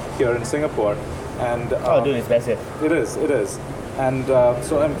industry here in Singapore, and Dude, it's massive. it is, and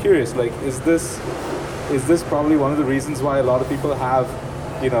so I'm curious, like, is this probably one of the reasons why a lot of people have,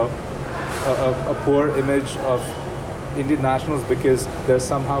 a poor image of Indian nationals because they're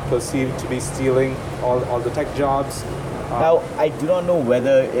somehow perceived to be stealing all the tech jobs? Now, I do not know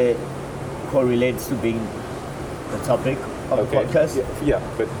whether it correlates to being the topic of the podcast. Yeah,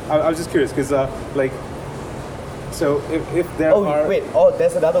 but I was just curious because, so if there are...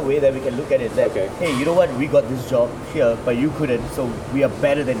 there's another way that we can look at it. That, Okay. hey, you know what? We got this job here, but you couldn't, so we are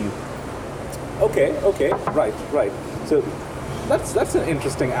better than you. Okay, right. So that's an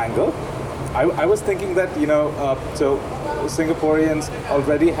interesting angle. I was thinking that, so Singaporeans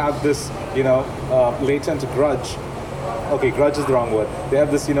already have this, latent grudge. Okay, grudge is the wrong word. They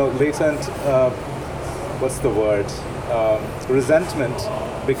have this, latent, what's the word? Resentment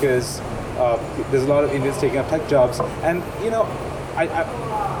because there's a lot of Indians taking up tech jobs. And,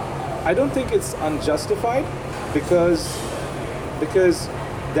 I don't think it's unjustified because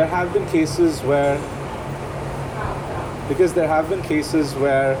there have been cases where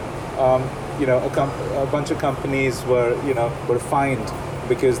a bunch of companies were fined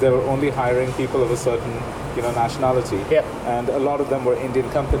because they were only hiring people of a certain nationality. Yep. And a lot of them were Indian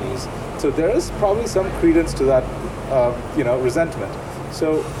companies. So there is probably some credence to that resentment.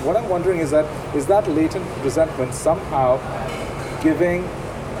 So what I'm wondering is that latent resentment somehow giving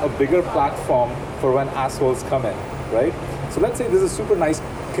a bigger platform for when assholes come in, right? So let's say there's a super nice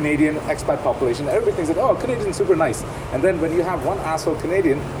Canadian expat population. Everybody thinks that, oh, Canadian's super nice. And then when you have one asshole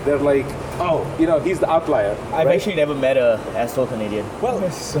Canadian, they're like, oh, he's the outlier. I've right? actually never met a asshole Canadian. Well,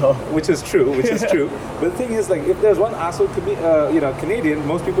 so which is true. But the thing is, like, if there's one asshole, Canadian,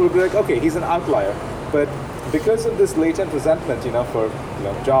 most people would be like, okay, he's an outlier. But because of this latent resentment, for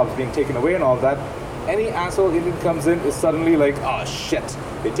jobs being taken away and all that, any asshole Indian comes in is suddenly like, oh shit,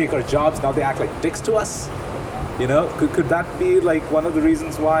 they take our jobs, now they act like dicks to us. Could that be like one of the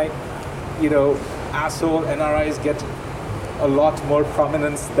reasons why, asshole NRIs get a lot more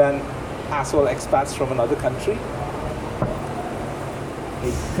prominence than asshole expats from another country?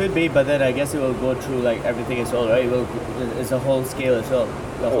 it could be, but then I guess it will go through like everything as well, right? It's a whole scale as well,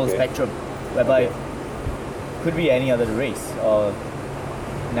 the whole Okay. spectrum, whereby it could be any other race or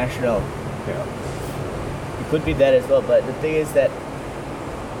national. Yeah. It could be that as well, but the thing is that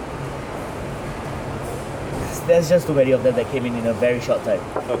there's just too many of them that came in a very short time.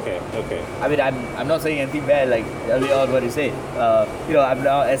 Okay. I mean, I'm not saying anything bad, like earlier on what you said. I'm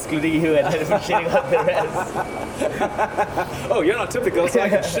now excluding you and shitting on the rest. Oh, you're not typical, so I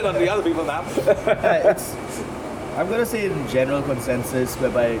can shit on the other people now. I'm gonna say in general consensus,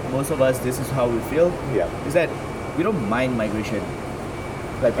 whereby most of us, this is how we feel. Yeah. Is that we don't mind migration,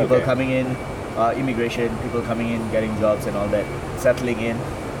 like people Okay. coming in, immigration, people coming in, getting jobs and all that, settling in.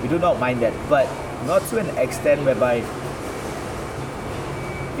 We do not mind that, but not to an extent whereby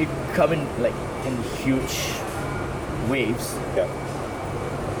it come in like in huge waves, Yeah.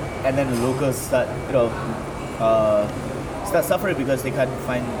 and then the locals start start suffering because they can't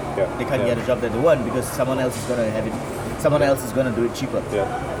find Yeah, they can't yeah. get a job that they want because someone else is gonna have it, someone else is gonna do it cheaper. Yeah.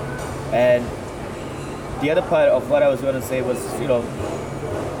 And the other part of what I was gonna say was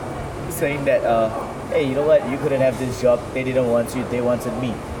saying that hey, you know what, you couldn't have this job, they didn't want you, they wanted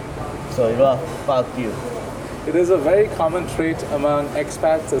me, so fuck you. It is a very common trait among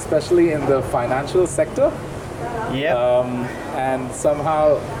expats, especially in the financial sector. Yeah. And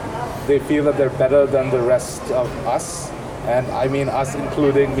somehow they feel that they're better than the rest of us. And I mean us,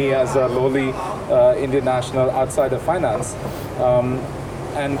 including me as a lowly Indian national outside of finance.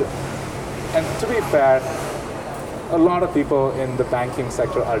 And to be fair, a lot of people in the banking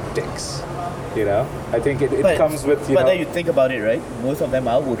sector are dicks. I think it comes with But then you think about it, right? Most of them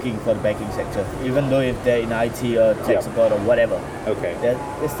are working for the banking sector, even though if they're in IT or tech Yeah. support or whatever. Okay. They're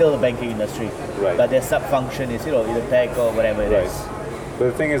still the banking industry. Right. But their sub function is either tech or whatever it is. Right. But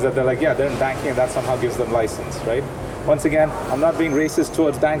the thing is that they're like, yeah, they're in banking and that somehow gives them license, right? Once again, I'm not being racist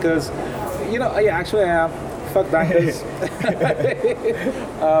towards bankers. Yeah, actually I am. Fuck bankers.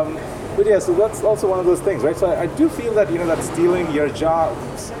 But yeah, so that's also one of those things, right? So I do feel that, that stealing your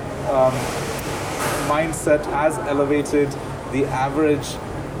jobs mindset has elevated the average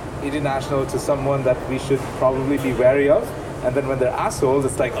Indian national to someone that we should probably be wary of. And then when they're assholes,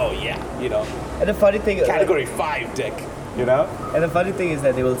 it's like, oh yeah, And the funny thing, category 5 dick, and the funny thing is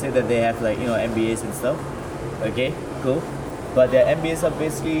that they will say that they have MBAs and stuff. Okay, cool. But their MBAs are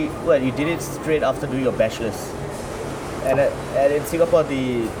basically you did it straight after doing your bachelor's. And in Singapore,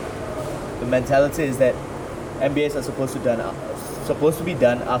 the mentality is that MBAs are supposed to be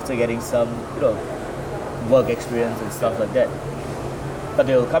done after getting some work experience and stuff like that. But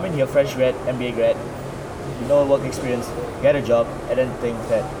they'll come in here fresh grad, MBA grad, no work experience, get a job, and then think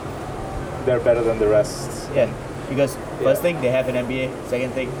that they're better than the rest. yeah, because first thing they have an MBA,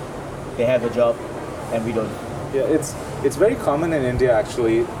 second thing they have a job, and we don't. Yeah, it's very common in India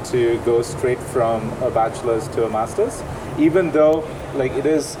actually to go straight from a bachelor's to a master's, even though it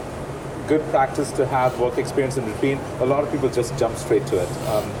is good practice to have work experience in between. A lot of people just jump straight to it.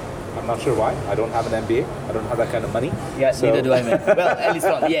 I'm not sure why. I don't have an MBA. I don't have that kind of money. Yeah, so. neither do I, man. Well, at least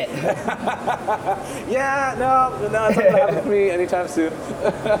not yet. Yeah, no, it's not gonna happen to me anytime soon.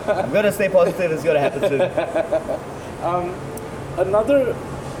 I'm gonna stay positive. It's gonna happen soon. Another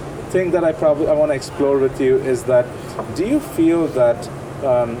thing that I want to explore with you is that, do you feel that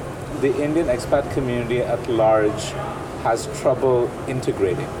the Indian expat community at large has trouble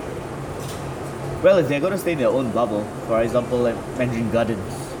integrating? Well, if they're gonna stay in their own bubble, for example, like Mandarin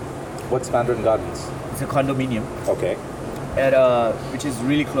Gardens, What's Mandarin Gardens? it's a condominium Okay. which is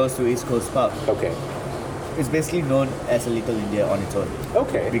really close to East Coast Park. Okay. It's basically known as a Little India on its own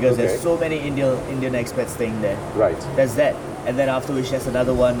Okay. because okay. there's so many Indian expats staying there. Right. There's that, and then after which there's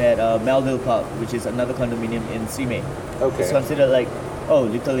another one at Melville Park, which is another condominium in Simei. Okay. It's considered like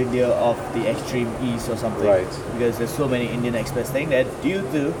Little India of the extreme east or something. Right. Because there's so many Indian expats staying there due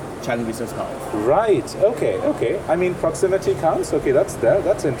to Changi Business Park. Right. Okay. I mean, proximity counts. Okay, that's there.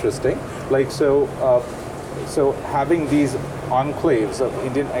 That's interesting. So having these enclaves of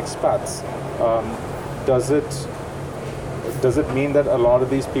Indian expats, does it mean that a lot of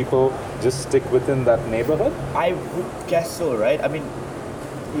these people just stick within that neighborhood? I would guess so, right? I mean,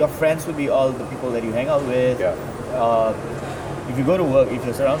 your friends would be all the people that you hang out with. Yeah. If you go to work, if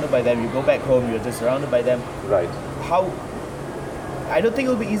you're surrounded by them, you go back home, you're just surrounded by them. Right. I don't think it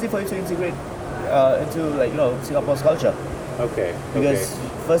will be easy for you to integrate into Singapore's culture. Okay. Because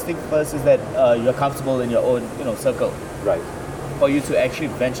first thing first is that you're comfortable in your own circle. Right. For you to actually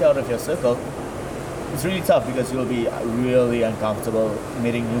venture out of your circle, it's really tough because you'll be really uncomfortable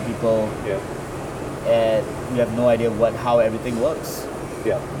meeting new people, Yeah. and you have no idea how everything works.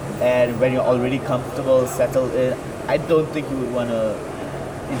 Yeah. And when you're already comfortable, settled in, I don't think you would want to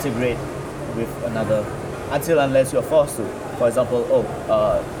integrate with another unless you're forced to. For example,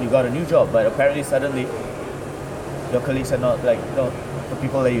 you got a new job, but apparently suddenly your colleagues are not the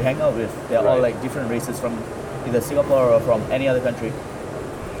people that you hang out with. They're all Right. different races from either Singapore or from any other country.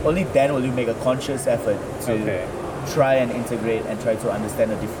 only then will you make a conscious effort to Okay. try and integrate and try to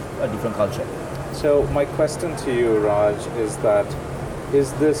understand a different culture. So my question to you, Raj, is that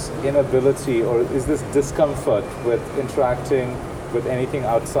is this inability or is this discomfort with interacting with anything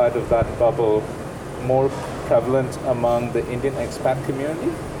outside of that bubble more prevalent among the Indian expat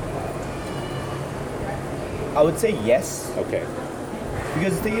community? I would say yes, Okay.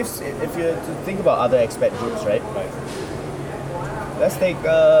 because the thing is, if you to think about other expat groups, right? Right. Let's take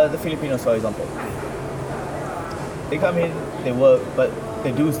the Filipinos for example. They come in, they work, but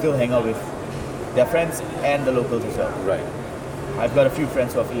they do still hang out with their friends and the locals as well. Right. I've got a few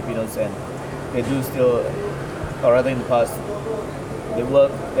friends who are Filipinos and they do still, or rather in the past, they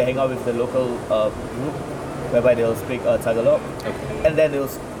work, they hang out with the local group, whereby they'll speak Tagalog, Okay. and then they'll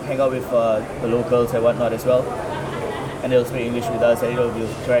hang out with the locals and whatnot as well. And they'll speak English with us, and we'll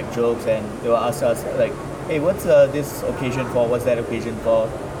crack jokes, and they will ask us like, "Hey, what's this occasion for? What's that occasion for?"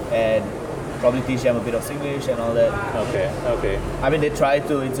 And probably teach them a bit of Singlish and all that. Okay. Okay. I mean, they try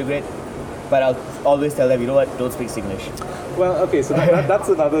to integrate, but I'll always tell them, you know what, don't speak Singlish. Well, okay, so that's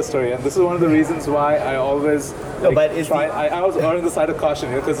another story, and this is one of the reasons why I always No, but it's I always err on the side of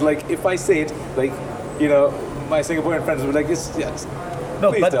caution, because like if I say it, like my Singaporean friends will be like, yes,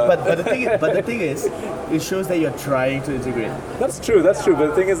 No, please but, don't. but the thing is, it shows that you're trying to integrate. That's true. But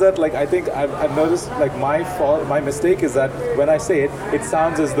the thing is that, like, I think I've noticed, like, my mistake is that when I say it, it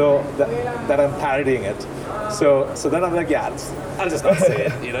sounds as though that I'm parodying it. So then I'm like, yeah, I'll just not say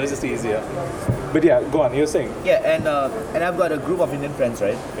it. It's just easier. But yeah, go on. You're saying. Yeah, and I've got a group of Indian friends,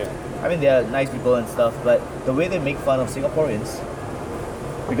 right? Yeah. I mean, they're nice people and stuff, but the way they make fun of Singaporeans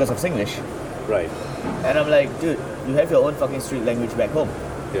because of Singlish, Right. and I'm like, dude, you have your own fucking street language back home.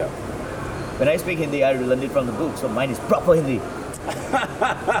 Yeah. When I speak Hindi, I learned it from the book, so mine is proper Hindi.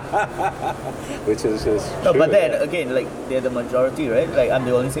 Which is just. No, true, but then yeah. again, like they're the majority, right? Like I'm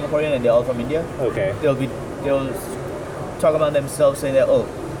the only Singaporean, and they're all from India. Okay. They'll talk about themselves, saying that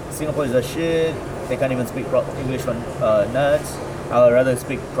Singapore is a shit. They can't even speak English from nuts. I would rather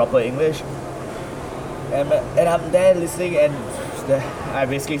speak proper English. And I'm there listening, and I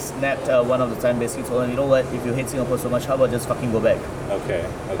basically snapped one of the time. Basically told them, you know what? If you hate Singapore so much, how about just fucking go back? Okay.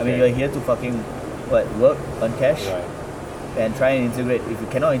 I mean, you're here to fucking work, earn cash, Right. and try and integrate. If you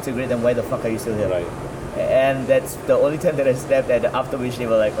cannot integrate, then why the fuck are you still here? Right. And that's the only time that I snapped. And after which they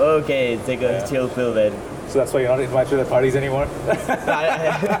were like, okay, take a Yeah. chill pill then. So that's why you're not invited to the parties anymore.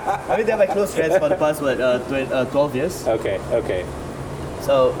 I mean, they're my close friends for the past 12 years. Okay. Okay.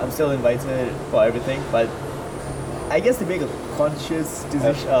 So I'm still invited for everything, but I guess to make a conscious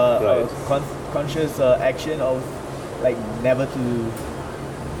decision, Right. conscious action of like never to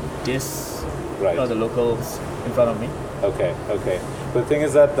diss Right. the locals in front of me. Okay, okay. But the thing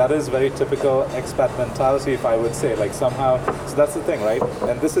is that is very typical expat mentality, if I would say. Like somehow, so that's the thing, right?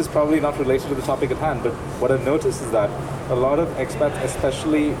 And this is probably not related to the topic at hand, but what I've noticed is that a lot of expats,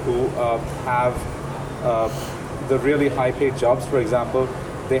 especially who have the really high-paid jobs, for example,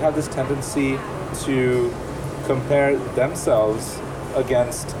 they have this tendency to compare themselves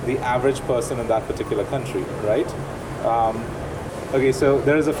against the average person in that particular country, right? Okay, so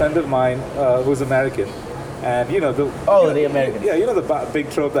there is a friend of mine who's American, and the The Americans. yeah, big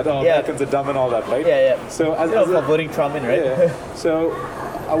trope that Yeah. Americans are dumb and all that, right? Yeah, yeah. So as For voting Trump in, right? yeah. So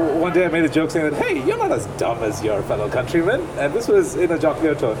one day I made a joke saying that, hey, you're not as dumb as your fellow countrymen, and this was in a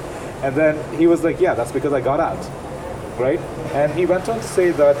jocular tone. And then he was like, yeah, that's because I got out, right? And he went on to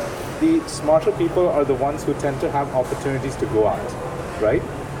say that the smarter people are the ones who tend to have opportunities to go out, right?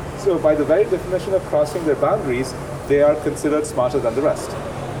 So by the very definition of crossing their boundaries, they are considered smarter than the rest.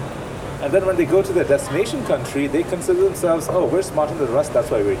 And then when they go to their destination country, they consider themselves, oh, we're smarter than the rest, that's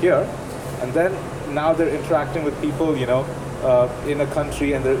why we're here. And then now they're interacting with people, in a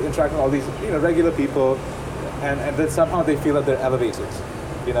country, and they're interacting with all these, regular people, and then somehow they feel that they're elevated.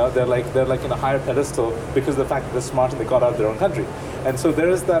 They're like in a higher pedestal because of the fact that they're smart and they got out of their own country. And so there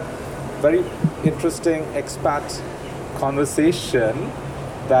is that very interesting expat conversation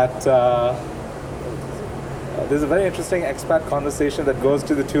that there's a very interesting expat conversation that goes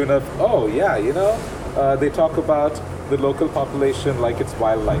to the tune of, oh yeah, they talk about the local population like it's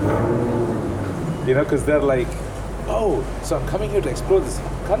wildlife. Because they're like, oh, so I'm coming here to explore this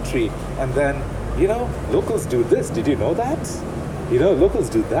country, and then, locals do this. Did you know that? Locals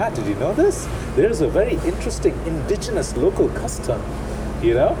do that. Did you know this? There's a very interesting indigenous local custom.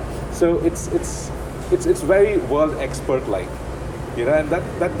 So it's very world expert like. And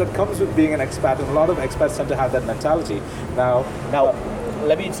that comes with being an expat, and a lot of expats tend to have that mentality. Now,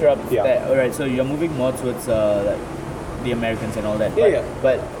 Let me interrupt. Yeah. That. All right, so you're moving more towards like the Americans and all that. Yeah, but, yeah.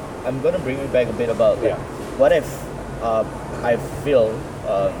 But I'm gonna bring you back a bit about Yeah. what if I feel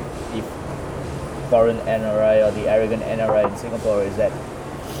the foreign NRI or the arrogant NRI in Singapore is that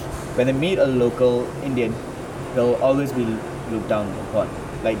when they meet a local Indian, they'll always be looked down upon.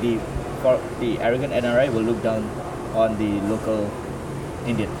 Like the arrogant NRI will look down on the local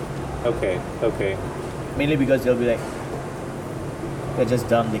Indian. Okay. Mainly because they'll be like, they're just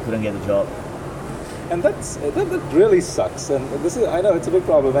dumb, they couldn't get a job. And that really sucks. And this is, I know it's a big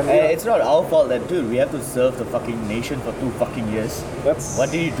problem. And It's not our fault that, dude, we have to serve the fucking nation for 2 fucking years.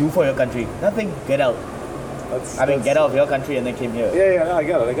 What did you do for your country? Nothing. Get out. Get out of your country and then came here. Yeah, no, I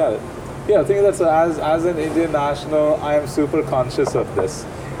got it. Yeah, I think that's as an Indian national, I am super conscious of this,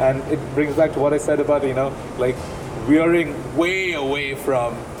 and it brings back to what I said about like veering way away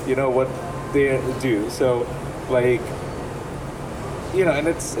from what they do. So like and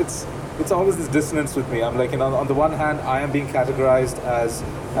it's always this dissonance with me. I'm like on the one hand, I am being categorized as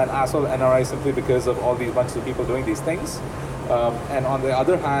an asshole NRI simply because of all these bunches of people doing these things, and on the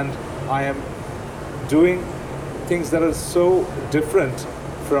other hand, I am doing things that are so different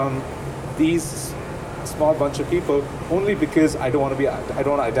from these small bunch of people only because I don't want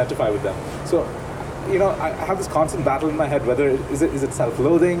to identify with them. So I have this constant battle in my head whether is it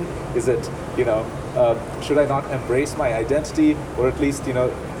self-loathing, is it should I not embrace my identity, or at least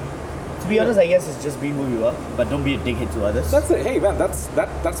To be honest, I guess it's just be who you are, but don't be a dickhead to others. That's it. Hey man,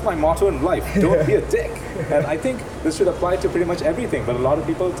 that's my motto in life. Don't be a dick. And I think this should apply to pretty much everything, but a lot of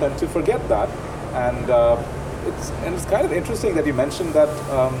people tend to forget that. And it's kind of interesting that you mentioned that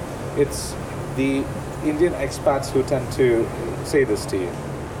it's the Indian expats who tend to say this to you.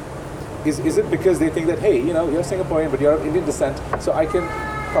 Is it because they think that, hey, you're Singaporean but you're of Indian descent, so I can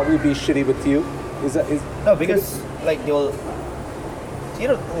probably be shitty with you? No, because like they'll,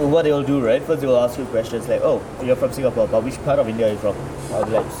 what they'll do, right? First they will ask you questions like, oh, you're from Singapore, but which part of India are you from? I'll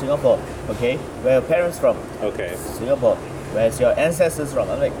be like, Singapore. Okay, where are your parents from? Okay. Singapore. Where's your ancestors from?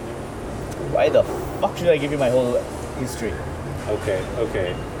 I'm like, why the fuck should I give you my whole history?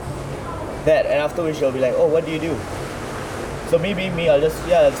 Okay. That, and after which they'll be like, oh, what do you do? So me being me, I'll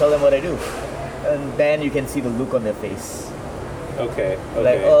tell them what I do. And then you can see the look on their face. Okay.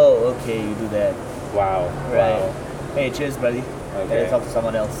 Like, oh, okay, you do that. Wow. Right. Wow. Hey, cheers, buddy. Okay. And talk to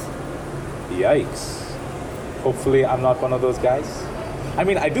someone else. Yikes. Hopefully I'm not one of those guys. I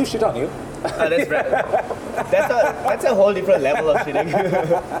mean, I do shit on you. That's right. That's a whole different level of shitting.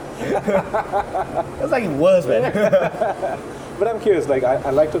 That's like worse, man. But I'm curious, like I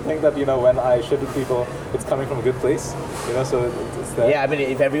like to think that when I shit with people, it's coming from a good place, so it's there. Yeah, I mean,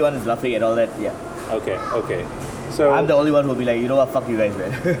 if everyone is laughing at all that, yeah. Okay. So I'm the only one who'll be like, you know what, fuck you guys,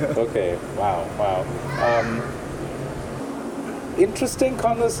 man. Okay. Wow. Interesting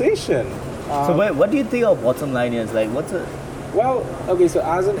conversation. So what do you think our bottom line is? Like, what's it? Well, okay, so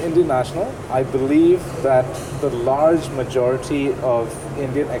as an Indian national, I believe that the large majority of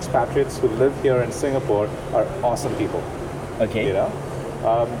Indian expatriates who live here in Singapore are awesome people. Okay.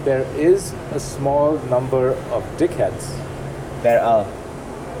 There is a small number of dickheads. There are.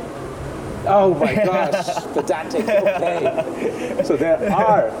 Oh my gosh, pedantic. Okay. So there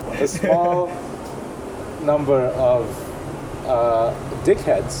are a small number of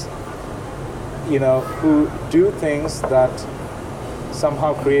dickheads, who do things that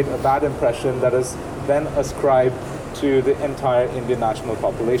somehow create a bad impression that is then ascribed to the entire Indian national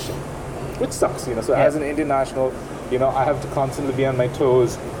population, which sucks. So as an Indian national, I have to constantly be on my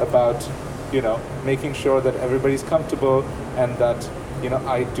toes about, making sure that everybody's comfortable and that,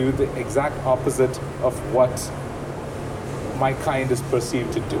 I do the exact opposite of what my kind is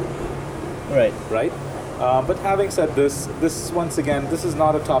perceived to do. Right. Right? But having said this once again, this is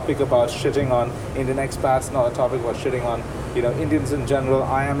not a topic about shitting on Indian expats, not a topic about shitting on, Indians in general.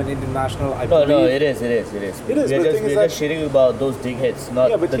 I am an Indian national. No, it is. It is. We're just shitting about those dickheads,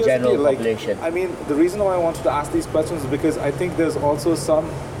 not the general population. I mean, the reason why I wanted to ask these questions is because I think there's also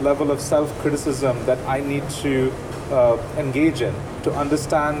some level of self-criticism that I need to engage in to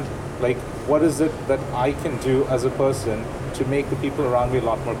understand, like, what is it that I can do as a person to make the people around me a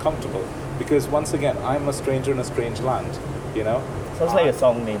lot more comfortable. Because once again, I'm a stranger in a strange land, Sounds like a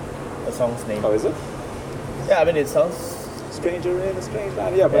song's name. Oh, is it? Yeah, I mean, it sounds... Stranger in a strange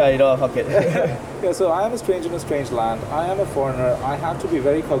land. Yeah, but yeah, fuck it. Yeah, so I am a stranger in a strange land. I am a foreigner. I have to be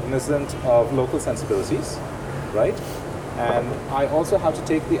very cognizant of local sensibilities, right? And I also have to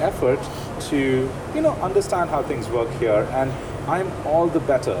take the effort to, understand how things work here. And I'm all the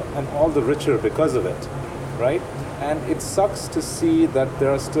better and all the richer because of it, right? And it sucks to see that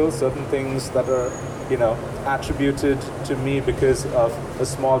there are still certain things that are, attributed to me because of a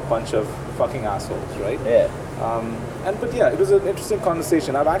small bunch of fucking assholes, right? Yeah. But it was an interesting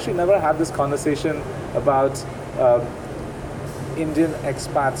conversation. I've actually never had this conversation about Indian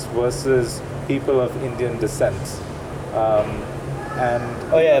expats versus people of Indian descent. And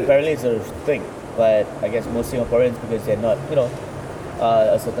Oh yeah, apparently it's a thing, but I guess most Singaporeans, because they're not,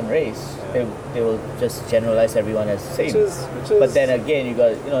 a certain race, they will just generalize everyone as the same. Which is But then again, you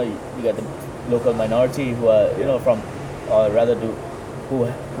got the local minority who are from, or rather who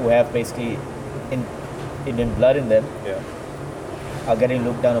have basically Indian blood in them, yeah, are getting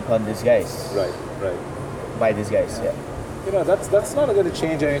looked down upon these guys right. by these guys. Yeah. That's not going to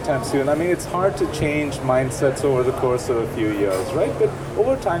change anytime soon. I mean, it's hard to change mindsets over the course of a few years, right? But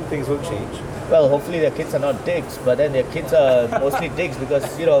over time, things will change. Well, hopefully their kids are not dicks, but then their kids are mostly dicks because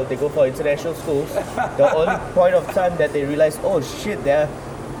they go for international schools. The only point of time that they realize, oh shit, there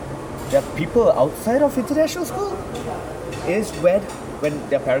are people outside of international school, is when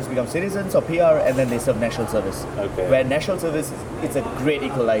their parents become citizens or PR and then they serve national service. Okay. Where national service is a great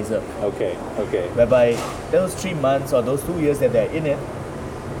equalizer. Okay. Whereby those 3 months or those 2 years that they're in it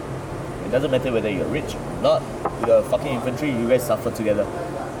doesn't matter whether you're rich or not. You're fucking infantry, you guys suffer together.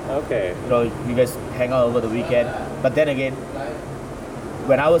 Okay. You guys hang out over the weekend. But then again,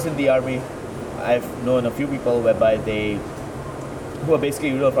 when I was in the army, I've known a few people whereby who are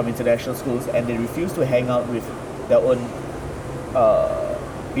basically from international schools, and they refuse to hang out with their own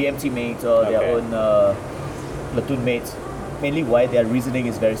BMT mates or their Okay. own platoon mates. Mainly why their reasoning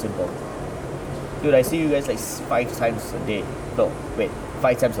is very simple. Dude, I see you guys like 5 times a day. No, wait,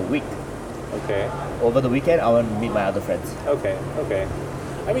 5 times a week. Okay. Over the weekend, I want to meet my other friends. Okay.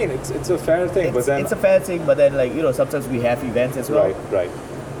 I mean, it's a fair thing, but then It's a fair thing, but then sometimes we have events as well. right.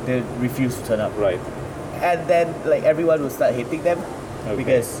 They refuse to turn up. Right. And then everyone will start hating them Okay.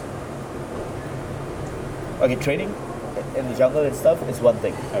 because training in the jungle and stuff is one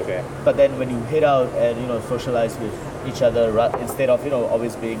thing, Okay. but then when you head out and socialize with each other instead of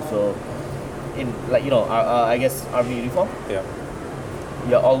always being so in I guess army uniform, Yeah.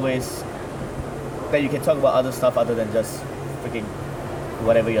 you're always then you can talk about other stuff other than just freaking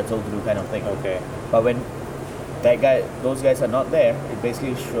whatever you're told to do kind of thing. Okay. But when those guys are not there, it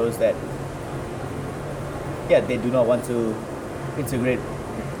basically shows that they do not want to integrate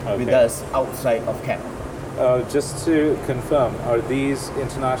with Okay. us outside of camp. Just to confirm, are these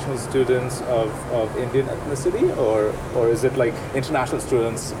international students of Indian ethnicity, or is it like international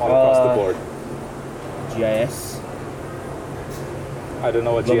students all across the board? GIS, I don't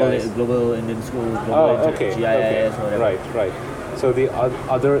know what GIS. Global Indian School, Global Oh, okay. GIS, Okay. whatever. Right. So the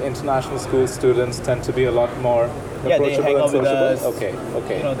other international school students tend to be a lot more Yeah, they approachable hang and out with sociable. us. Okay.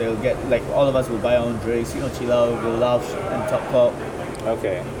 They'll get all of us will buy our own drinks. Chill out, we'll laugh and talk.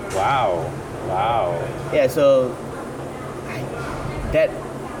 Okay. Wow. Yeah, so that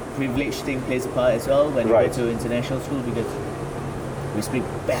privilege thing plays a part as well when you Right. go to international school because we speak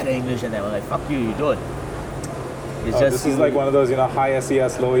bad English and they're like, fuck you, you don't. It's This is like one of those, high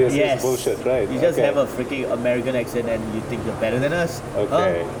SES, low SES yes, bullshit, right? You just Okay. have a freaking American accent and you think you're better than us.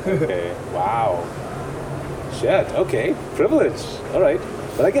 Okay. Huh? Okay. Wow. Shit. Okay. Privilege. All right.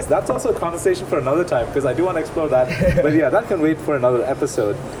 But I guess that's also a conversation for another time because I do want to explore that. But yeah, that can wait for another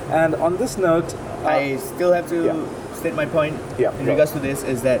episode. And on this note, I still have to yeah. state my point Yeah, in go. regards to this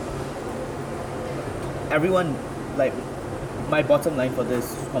is that everyone, my bottom line for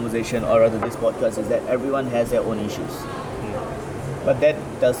this conversation or rather this podcast is that everyone has their own issues. But that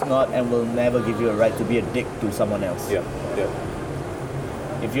does not and will never give you a right to be a dick to someone else. yeah.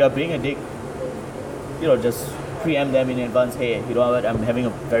 If you are being a dick, just preempt them in advance, hey, you know what, I'm having a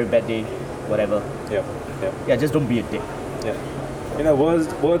very bad day, whatever. Yeah. Yeah, just don't be a dick. Yeah.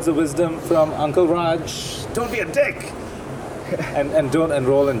 Words of wisdom from Uncle Raj. Don't be a dick. and don't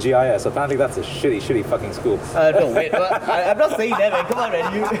enroll in GIS. Apparently that's a shitty fucking school. No, wait, I'm not saying that, man. Come on,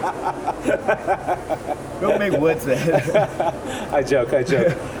 man. Don't make words, man. I joke.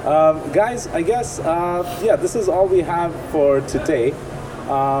 Guys, I guess, this is all we have for today.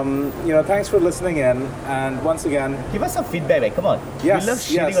 Thanks for listening in. And once again, Give us some feedback, man. Come on. Yes, We love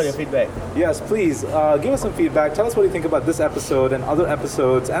shitting yes. on your feedback. yes, please give us some feedback. Tell us what you think about this episode and other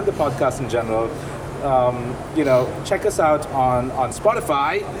episodes and the podcast in general. Check us out on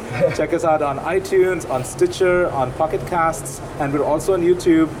Spotify. Check us out on iTunes, on Stitcher, on Pocket Casts, and we're also on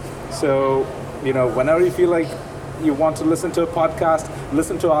YouTube. So, whenever you feel like you want to listen to a podcast,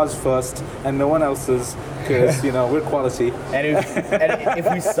 listen to ours first and no one else's because, we're quality. And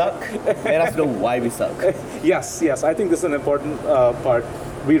if we suck, let us know why we suck. Yes, I think this is an important part.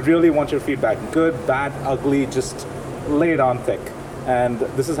 We really want your feedback. Good, bad, ugly, just lay it on thick. And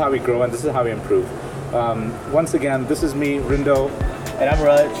this is how we grow and this is how we improve. Once again, this is me, Rindo. And I'm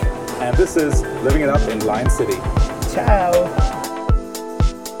Raj. And this is Living It Up in Lion City. Ciao.